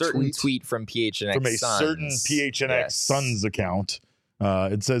a certain tweet from PHNX from a Suns. certain PHNX Suns account.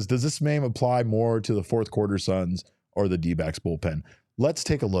 It says, does this meme apply more to the fourth quarter Suns or the D-backs bullpen? Let's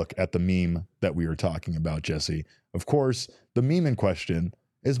take a look at the meme that we are talking about, Jesse. Of course, the meme in question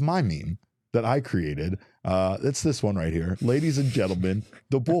is my meme that I created. It's this one right here. Ladies and gentlemen,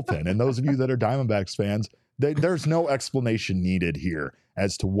 the bullpen. And those of you that are Diamondbacks fans, there's no explanation needed here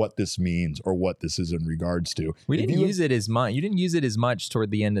as to what this means or what this is in regards to. We didn't use it as much. You didn't use it as much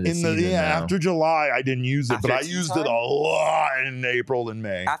toward the end of the season. After July, I didn't use it, but I used it a lot in April and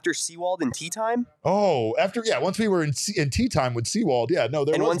May. After Seawald and Tea Time? Oh, once we were in Tea Time with Seawald, there was no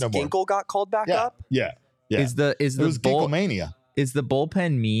more. And once Ginkle got called back up? Yeah. Is the Ginkle-mania. Is the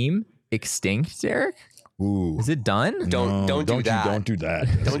bullpen meme extinct, Derek? Ooh. Is it done? Don't do that. Don't do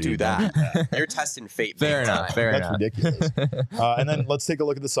that. Don't do that. You're testing fate. Fair enough. Fair That's enough. ridiculous. And then let's take a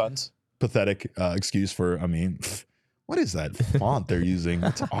look at the Suns. Pathetic excuse for, what is that font they're using?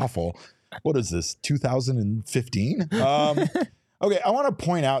 It's awful. What is this, 2015? Okay, I want to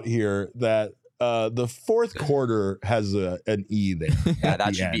point out here that the fourth quarter has an E there. Yeah,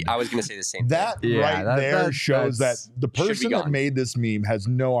 that should be. I was going to say the same that thing. That shows that the person that made this meme has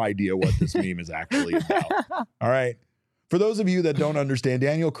no idea what this meme is actually about. All right. For those of you that don't understand,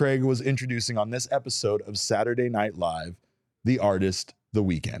 Daniel Craig was introducing on this episode of Saturday Night Live the artist The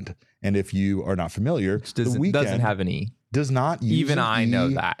Weeknd. And if you are not familiar, The Weeknd doesn't have an E. Does not use even I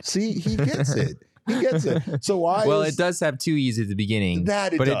know that. See, he gets it. He gets it. So why? Well, it does have two E's at the beginning,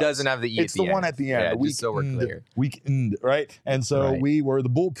 but it doesn't have the E. It's at the one end. at the end. Yeah, just so we're clear. Weekend, right? And so we were the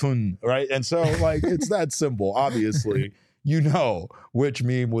bullpen, right? And so like it's that simple. Obviously, you know which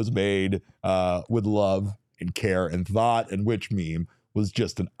meme was made with love and care and thought, and which meme was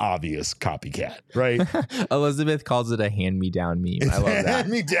just an obvious copycat, right? Elizabeth calls it a hand-me-down meme. It's I love that.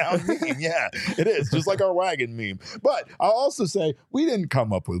 Hand-me-down meme, yeah. It is, just like our wagon meme. But I'll also say, we didn't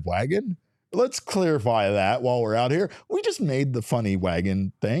come up with wagon. Let's clarify that while we're out here. We just made the funny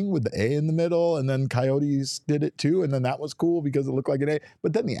wagon thing with the A in the middle, and then Coyotes did it too, and then that was cool because it looked like an A.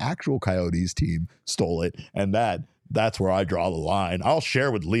 But then the actual Coyotes team stole it, and that's where I draw the line. I'll share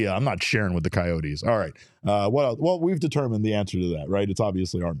with Leah. I'm not sharing with the Coyotes. All right. What else? Well, we've determined the answer to that, right? It's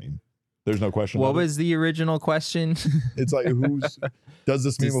obviously our meme. There's no question. What was the original question? It's like, does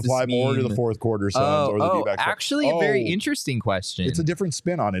this meme apply more to the fourth quarter Suns or the D-backs? Actually, a very interesting question. It's a different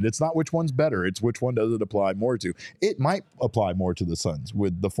spin on it. It's not which one's better. It's which one does it apply more to. It might apply more to the Suns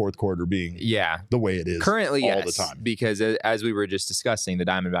with the fourth quarter being the way it is currently, all the time. Because as we were just discussing, the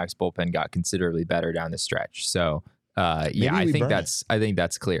Diamondbacks bullpen got considerably better down the stretch. So I think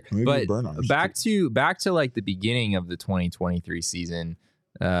that's clear. Maybe but back to like the beginning of the 2023 season.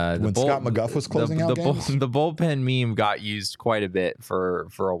 When Scott McGuff was closing out games? The bullpen meme got used quite a bit for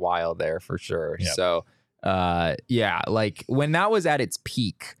a while there, for sure. Yep. So, like when that was at its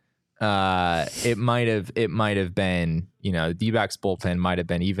peak, it might have been, the D-backs bullpen might have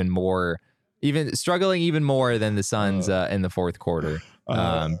been even struggling even more than the Suns in the fourth quarter.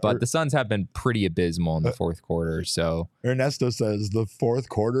 But the Suns have been pretty abysmal in the fourth quarter. So Ernesto says the fourth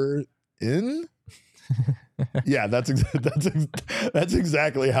quarter in. Yeah, that's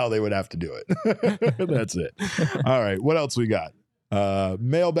exactly how they would have to do it. That's it. All right, what else we got?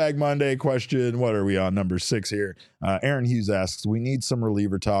 Mailbag Monday question. What are we on? Number 6 here. Aaron Hughes asks, we need some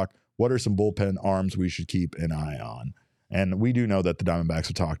reliever talk. What are some bullpen arms we should keep an eye on? And we do know that the Diamondbacks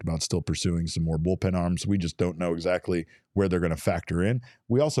have talked about still pursuing some more bullpen arms. We just don't know exactly where they're going to factor in.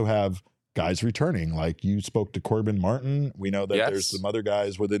 We also have guys returning, like you spoke to Corbin Martin. We know that there's some other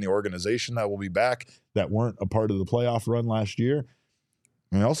guys within the organization that will be back that weren't a part of the playoff run last year.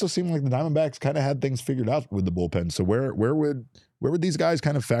 And it also seemed like the Diamondbacks kind of had things figured out with the bullpen. So where would these guys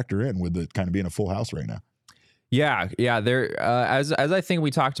kind of factor in with it kind of being a full house right now? Yeah. There, as I think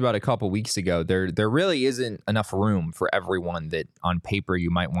we talked about a couple weeks ago, there really isn't enough room for everyone that on paper you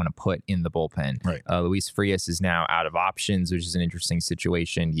might want to put in the bullpen. Right. Luis Frias is now out of options, which is an interesting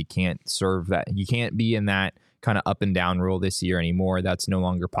situation. He can't serve that. He can't be in that kind of up and down role this year anymore. That's no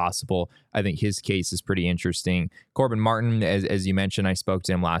longer possible. I think his case is pretty interesting. Corbin Martin, as you mentioned, I spoke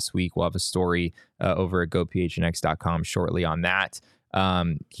to him last week. We'll have a story over at gophnx.com shortly on that.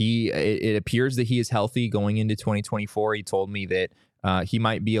 It appears that he is healthy going into 2024. He told me that he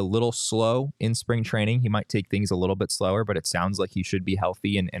might be a little slow in spring training. He might take things a little bit slower, but it sounds like he should be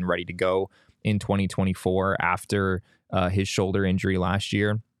healthy and ready to go in 2024 after his shoulder injury last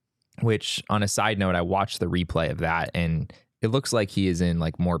year, which on a side note, I watched the replay of that and it looks like he is in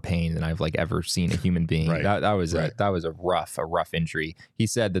like more pain than I've like ever seen a human being. Right. That was a rough injury. He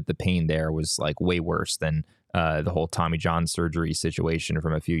said that the pain there was like way worse than the whole Tommy John surgery situation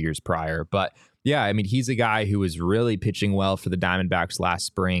from a few years prior. But yeah, I mean, he's a guy who was really pitching well for the Diamondbacks last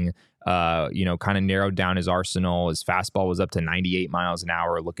spring, kind of narrowed down his arsenal. His fastball was up to 98 miles an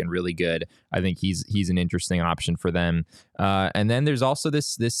hour, looking really good. I think he's an interesting option for them. And then there's also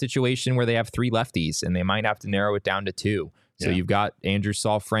this situation where they have 3 lefties and they might have to narrow it down to 2. So you've got Andrew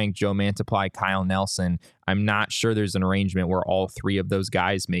Saalfrank, Joe Mantiply, Kyle Nelson. I'm not sure there's an arrangement where all 3 of those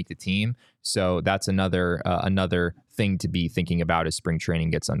guys make the team. So that's another thing to be thinking about as spring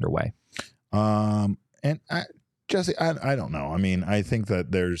training gets underway. Jesse, I don't know. I mean, I think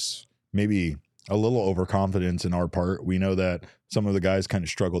that there's maybe a little overconfidence in our part. We know that some of the guys kind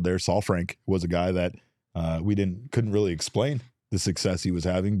of struggled there. Saalfrank was a guy that we couldn't really explain the success he was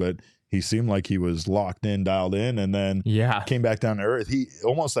having, but he seemed like he was locked in, dialed in, and then came back down to earth. He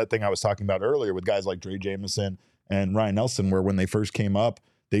almost that thing I was talking about earlier with guys like Dre Jameson and Ryan Nelson, where when they first came up,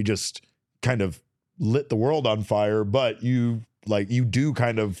 they just kind of lit the world on fire. But you do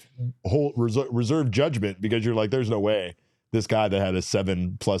kind of hold reserve judgment because you're like, there's no way this guy that had a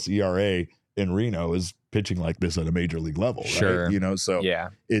 7+ ERA in Reno is pitching like this at a major league level, sure. right? So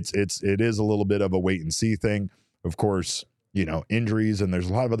it is a little bit of a wait and see thing. Of course, injuries, and there's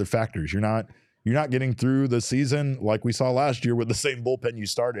a lot of other factors. You're not getting through the season like we saw last year with the same bullpen you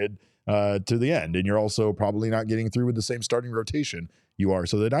started to the end, and you're also probably not getting through with the same starting rotation you are.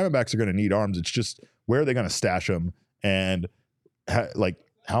 So the Diamondbacks are going to need arms. It's just where are they going to stash them, and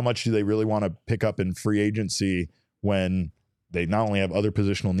how much do they really want to pick up in free agency when they not only have other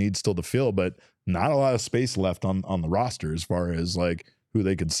positional needs still to fill, but not a lot of space left on the roster as far as like who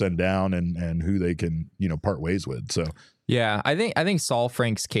they could send down and who they can, part ways with. So, yeah, I think Saul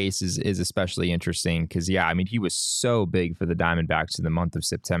Frank's case is especially interesting because, he was so big for the Diamondbacks in the month of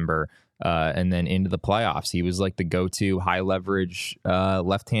September and then into the playoffs. He was like the go-to high leverage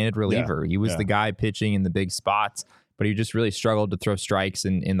left-handed reliever. He was the guy pitching in the big spots, but he just really struggled to throw strikes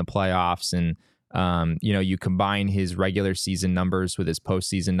in the playoffs. And, you combine his regular season numbers with his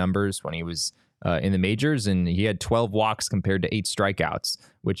postseason numbers when he was in the majors, and he had 12 walks compared to 8 strikeouts,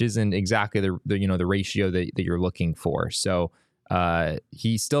 which isn't exactly the ratio that you're looking for. So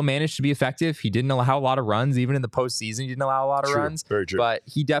he still managed to be effective. He didn't allow a lot of runs, even in the postseason. He didn't allow a lot of runs. Very true. But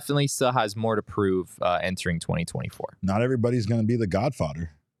he definitely still has more to prove entering 2024. Not everybody's going to be the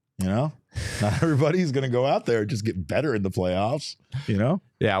Godfather. Not everybody's going to go out there and just get better in the playoffs,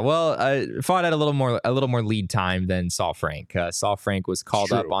 Yeah, well, Fod had a little more lead time than Saul Frank. Saul Frank was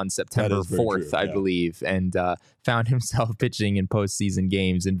called up on September 4th, I believe, and found himself pitching in postseason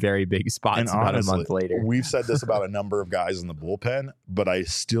games in very big spots and about a month later. We've said this about a number of guys in the bullpen, but I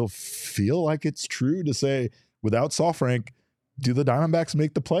still feel like it's true to say without Saul Frank, do the Diamondbacks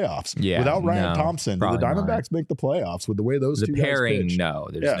make the playoffs? Yeah, without Ryan Thompson, do the Diamondbacks make the playoffs with the way those two pairing, guys pitch? No,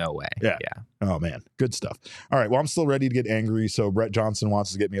 there's no way. Yeah. Oh, man. Good stuff. All right. Well, I'm still ready to get angry. So Brett Johnson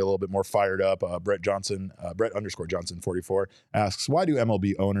wants to get me a little bit more fired up. Brett _Johnson 44 asks, why do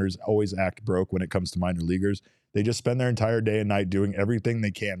MLB owners always act broke when it comes to minor leaguers? They just spend their entire day and night doing everything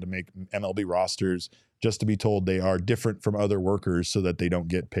they can to make MLB rosters just to be told they are different from other workers so that they don't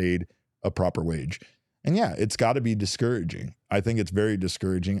get paid a proper wage. And it's got to be discouraging. I think it's very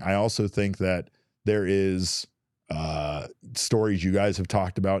discouraging. I also think that there is stories you guys have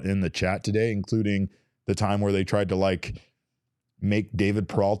talked about in the chat today, including the time where they tried to make David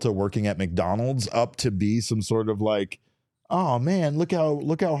Peralta working at McDonald's up to be some sort of oh man, look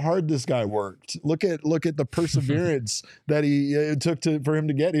how hard this guy worked. Look at the perseverance that he took for him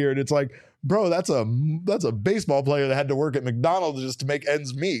to get here. And it's like, bro, that's a baseball player that had to work at McDonald's just to make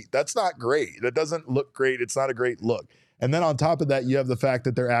ends meet. That's not great. That doesn't look great. It's not a great look. And then on top of that, you have the fact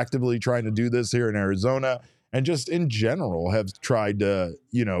that they're actively trying to do this here in Arizona and just in general have tried to,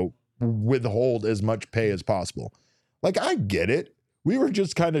 withhold as much pay as possible. I get it. We were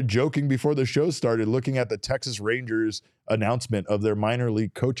just kind of joking before the show started, looking at the Texas Rangers announcement of their minor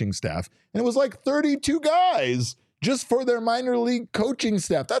league coaching staff. And it was 32 guys just for their minor league coaching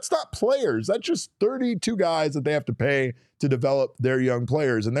staff. That's not players. That's just 32 guys that they have to pay to develop their young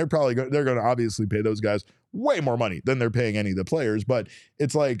players. And they're going to obviously pay those guys way more money than they're paying any of the players. But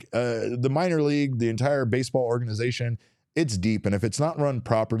it's the minor league, the entire baseball organization, it's deep. And if it's not run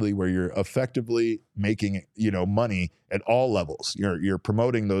properly, where you're effectively making, money at all levels, you're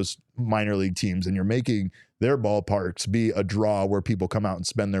promoting those minor league teams and you're making their ballparks be a draw where people come out and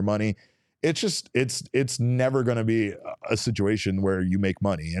spend their money. It's never going to be a situation where you make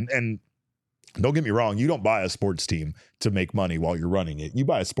money. And don't get me wrong, you don't buy a sports team to make money while you're running it. You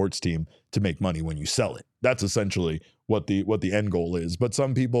buy a sports team to make money when you sell it. That's essentially what the end goal is. But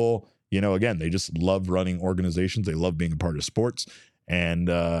some people, again, they just love running organizations. They love being a part of sports. And,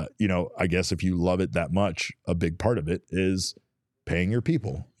 I guess if you love it that much, a big part of it is paying your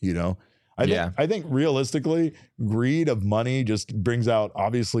people, I think realistically, greed of money just brings out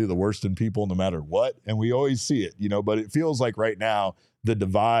obviously the worst in people no matter what. And we always see it, but it feels like right now the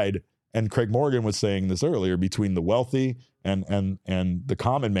divide, and Craig Morgan was saying this earlier, between the wealthy and the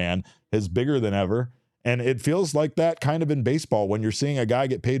common man is bigger than ever. And it feels like that kind of in baseball when you're seeing a guy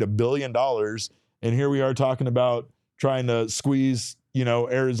get paid $1 billion. And here we are talking about trying to squeeze,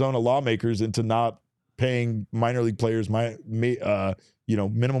 Arizona lawmakers into not paying minor league players minimum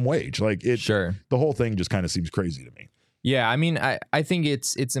wage. The whole thing just kind of seems crazy to me. Yeah, I mean, I think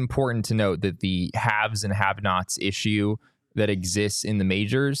it's important to note that the haves and have-nots issue that exists in the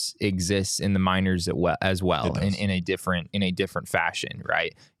majors exists in the minors as well in a different fashion,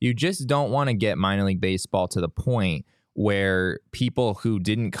 right? You just don't want to get minor league baseball to the point where people who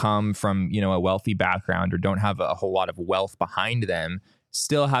didn't come from, a wealthy background or don't have a whole lot of wealth behind them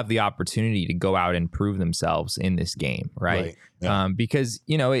still have the opportunity to go out and prove themselves in this game, right? Yeah. Because,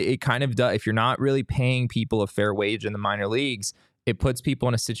 it kind of does. If you're not really paying people a fair wage in the minor leagues, it puts people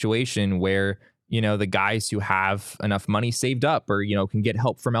in a situation where, the guys who have enough money saved up or, can get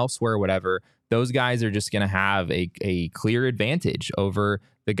help from elsewhere or whatever, those guys are just going to have a clear advantage over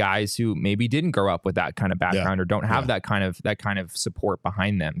the guys who maybe didn't grow up with that kind of background or don't have that kind of support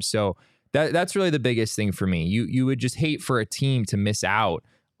behind them. So that's really the biggest thing for me. You would just hate for a team to miss out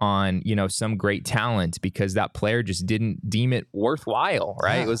on, some great talent because that player just didn't deem it worthwhile,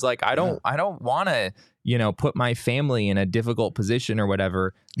 right? Yeah. It was like, I don't want to, put my family in a difficult position or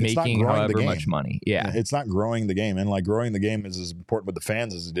whatever, making however much money. Yeah. It's not growing the game. And like growing the game is as important with the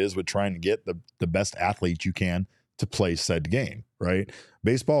fans as it is with trying to get the best athletes you can to play said game, right?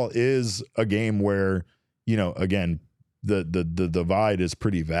 Baseball is a game where, again, the divide is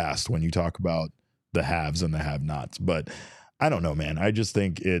pretty vast when you talk about the haves and the have-nots. But I don't know, man. I just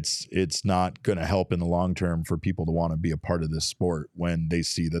think it's not going to help in the long term for people to want to be a part of this sport when they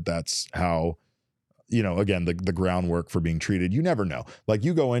see that that's how, again, the groundwork for being treated. You never know. Like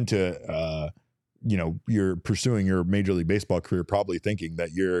you go into, you're pursuing your Major League Baseball career probably thinking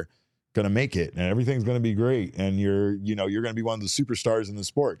that you're going to make it and everything's going to be great and you're going to be one of the superstars in the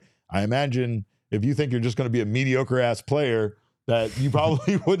sport. I imagine if you think you're just going to be a mediocre ass player, that you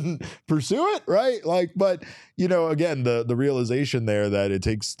probably wouldn't pursue it, right? Like, but again, the realization there that it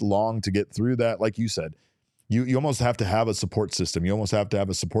takes long to get through that, like you said, you almost have to have a support system. You almost have to have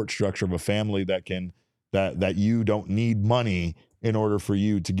a support structure of a family that you don't need money in order for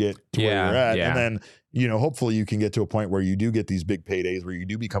you to get to where you're at. Yeah. And then, hopefully you can get to a point where you do get these big paydays where you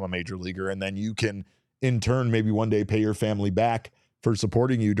do become a major leaguer. And then you can in turn, maybe one day pay your family back for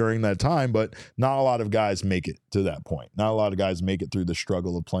supporting you during that time. But not a lot of guys make it to that point. Not a lot of guys make it through the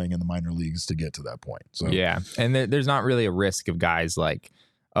struggle of playing in the minor leagues to get to that point. So yeah. And there's not really a risk of guys like,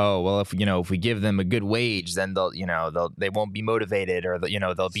 oh, well, if we give them a good wage, then they won't be motivated, or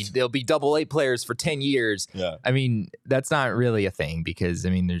they'll be AA players for 10 years. Yeah. I mean, that's not really a thing because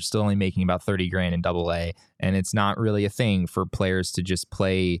they're still only making about $30,000 in AA, and it's not really a thing for players to just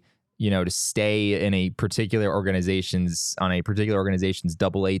play, to stay in a particular organization's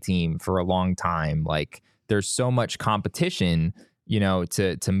AA team for a long time. Like there's so much competition,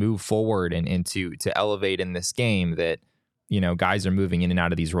 to move forward and to elevate in this game that, guys are moving in and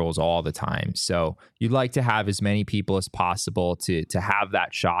out of these roles all the time. So you'd like to have as many people as possible to have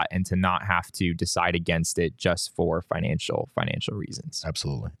that shot and to not have to decide against it just for financial reasons.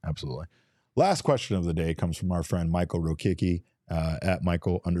 Absolutely. Absolutely. Last question of the day comes from our friend Michael Rokicki at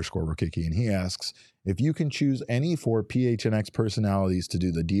Michael_Rokicki. And he asks, if you can choose any 4 PHNX personalities to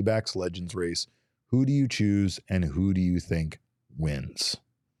do the D-backs Legends race, who do you choose and who do you think wins?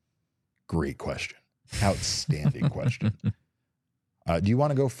 Great question. Outstanding question. Do you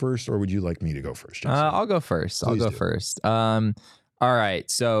want to go first, or would you like me to go first, Jason? I'll go first. Please do. All right.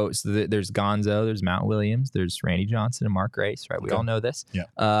 So there's Gonzo, there's Matt Williams, there's Randy Johnson and Mark Grace, right? We all know this. Yeah.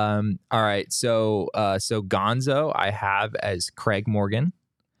 All right. So Gonzo I have as Craig Morgan.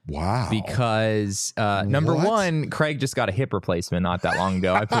 Wow. Because number one, Craig just got a hip replacement not that long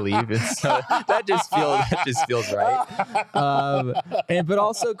ago, I believe. And so that just feels right. But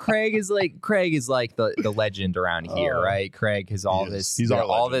also Craig is like the legend around here, right? Craig has all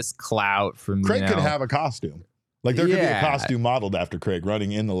this clout from Craig could have a costume. Like there could be a costume modeled after Craig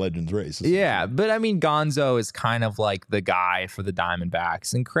running in the Legends race. Yeah, but I mean, Gonzo is kind of like the guy for the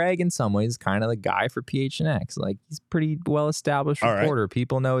Diamondbacks, and Craig in some ways is kind of the guy for PHNX. Like he's pretty well-established reporter. Right.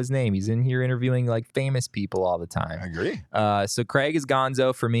 People know his name. He's in here interviewing like famous people all the time. I agree. So Craig is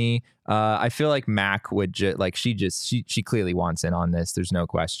Gonzo for me. I feel like Mac would she clearly wants in on this. There's no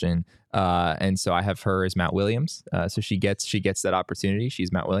question. And so I have her as Matt Williams. So she gets that opportunity.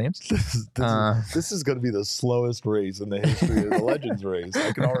 She's Matt Williams. This is going to be the slowest race in the history of the Legends race.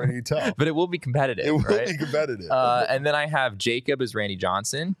 I can already tell. But it will be competitive. It will be competitive. And then I have Jacob as Randy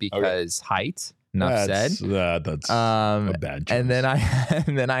Johnson because height. Enough said. That's a bad choice. And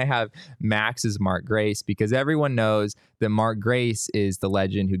then I have Max as Mark Grace because everyone knows that Mark Grace is the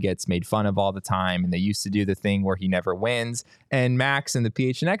legend who gets made fun of all the time, and they used to do the thing where he never wins. And Max in the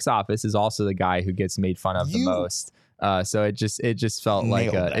PHNX office is also the guy who gets made fun of the most. So it just felt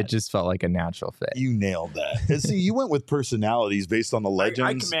like a natural fit. You nailed that. And see, you went with personalities based on the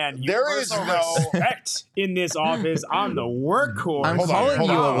legends. I command universal respect in this office. I'm the workhorse. I'm calling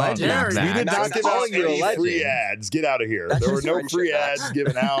you a legend. We did not give out any free ads. Get out of here. There were no free ads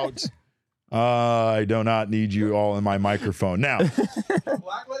given out. I do not need you all in my microphone now.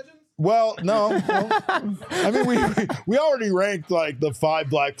 Black legends? Well, no. I mean, we already ranked like the 5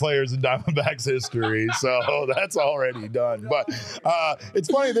 black players in Diamondbacks history, so that's already done. But it's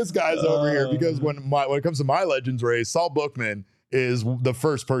funny this guy's over here because when it comes to my Legends race, Saul Bookman is the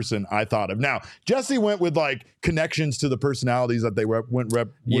first person I thought of. Now, Jesse went with like connections to the personalities that they would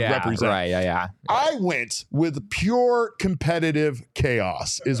represent. Right, yeah. I went with pure competitive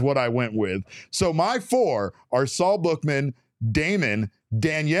chaos is what I went with. So my 4 are Saul Bookman, Damon,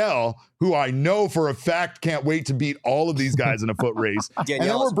 Danielle, who I know for a fact can't wait to beat all of these guys in a foot race.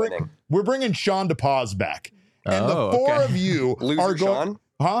 Danielle is winning. We're bringing Sean DePaz back. And the 4 of you are going... Sean?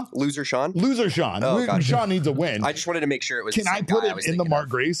 Huh? Loser Sean? Loser Sean. Oh, gotcha. Sean needs a win. I just wanted to make sure it was. Can I put it in the Mark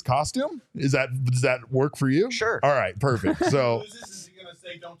Grace costume? Does that work for you? Sure. All right, perfect. So Is he gonna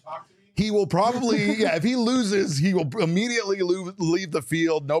say don't talk to me? he will probably, if he loses, he will immediately leave the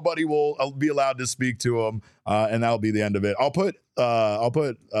field. Nobody will be allowed to speak to him, and that'll be the end of it. I'll put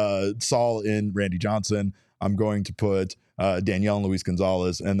Saul in Randy Johnson. I'm going to put Danielle and Luis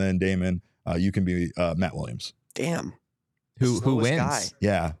Gonzalez, and then Damon. You can be Matt Williams. Damn. Who wins?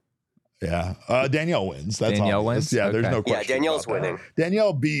 Guy. Yeah. Danielle wins. That's Danielle obvious. wins? Yeah, there's Okay. no question. Yeah, Danielle's about that. winning.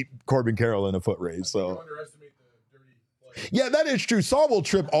 Danielle beat Corbin Carroll in a foot race. So Underestimate the dirty play. yeah, that is true. Saul will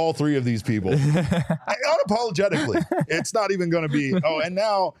trip all 3 of these people unapologetically. It's not even going to be. Oh, and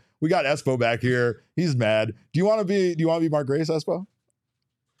now we got Espo back here. He's mad. Do you want to be Mark Grace, Espo?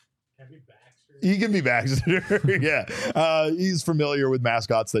 He can be Baxter. Yeah. He's familiar with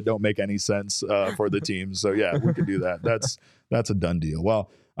mascots that don't make any sense for the team. So yeah, we can do that. That's a done deal. Well,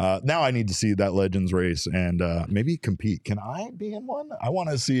 now I need to see that Legends race and maybe compete. Can I be in one? I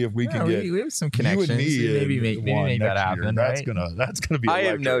want to see if we can get. We have some connections. You and me Maybe make that happen. That's right? gonna be. I have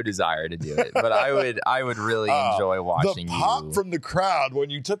electric. no desire to do it, but I would really enjoy watching the pop you. from the crowd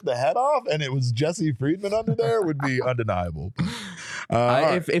when you took the head off and it was Jesse Friedman under there would be undeniable.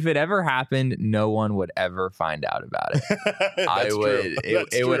 If it ever happened, no one would ever find out about it.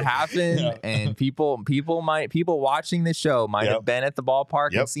 It would happen, and people watching the show might have been at the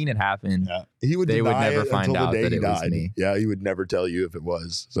ballpark and seen it happen. Yeah. They would never find out that it was me. Yeah, he would never tell you if it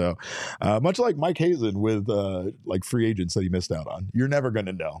was. So much like Mike Hazen with like free agents that he missed out on. You're never going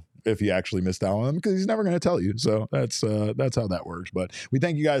to know if he actually missed out on them because he's never going to tell you. So that's how that works. But we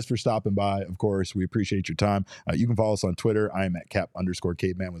thank you guys for stopping by. Of course, we appreciate your time. You can follow us on Twitter. I am at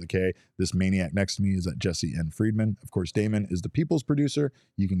Cap_Caveman with a K. This maniac next to me is at Jesse N. Friedman. Of course, Damon is the people's producer.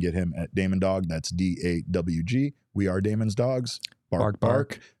 You can get him at Damon Dog. That's DAWG. We are Damon's dogs. Bark,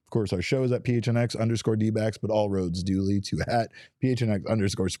 bark. Of course, our show is at PHNX_DBacks, but all roads do lead to at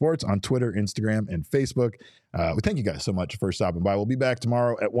PHNX_sports on Twitter, Instagram, and Facebook. We thank you guys so much for stopping by. We'll be back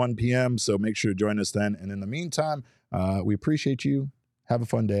tomorrow at 1 p.m., so make sure to join us then. And in the meantime, we appreciate you. Have a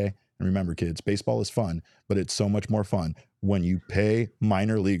fun day. And remember, kids, baseball is fun, but it's so much more fun when you pay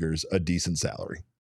minor leaguers a decent salary.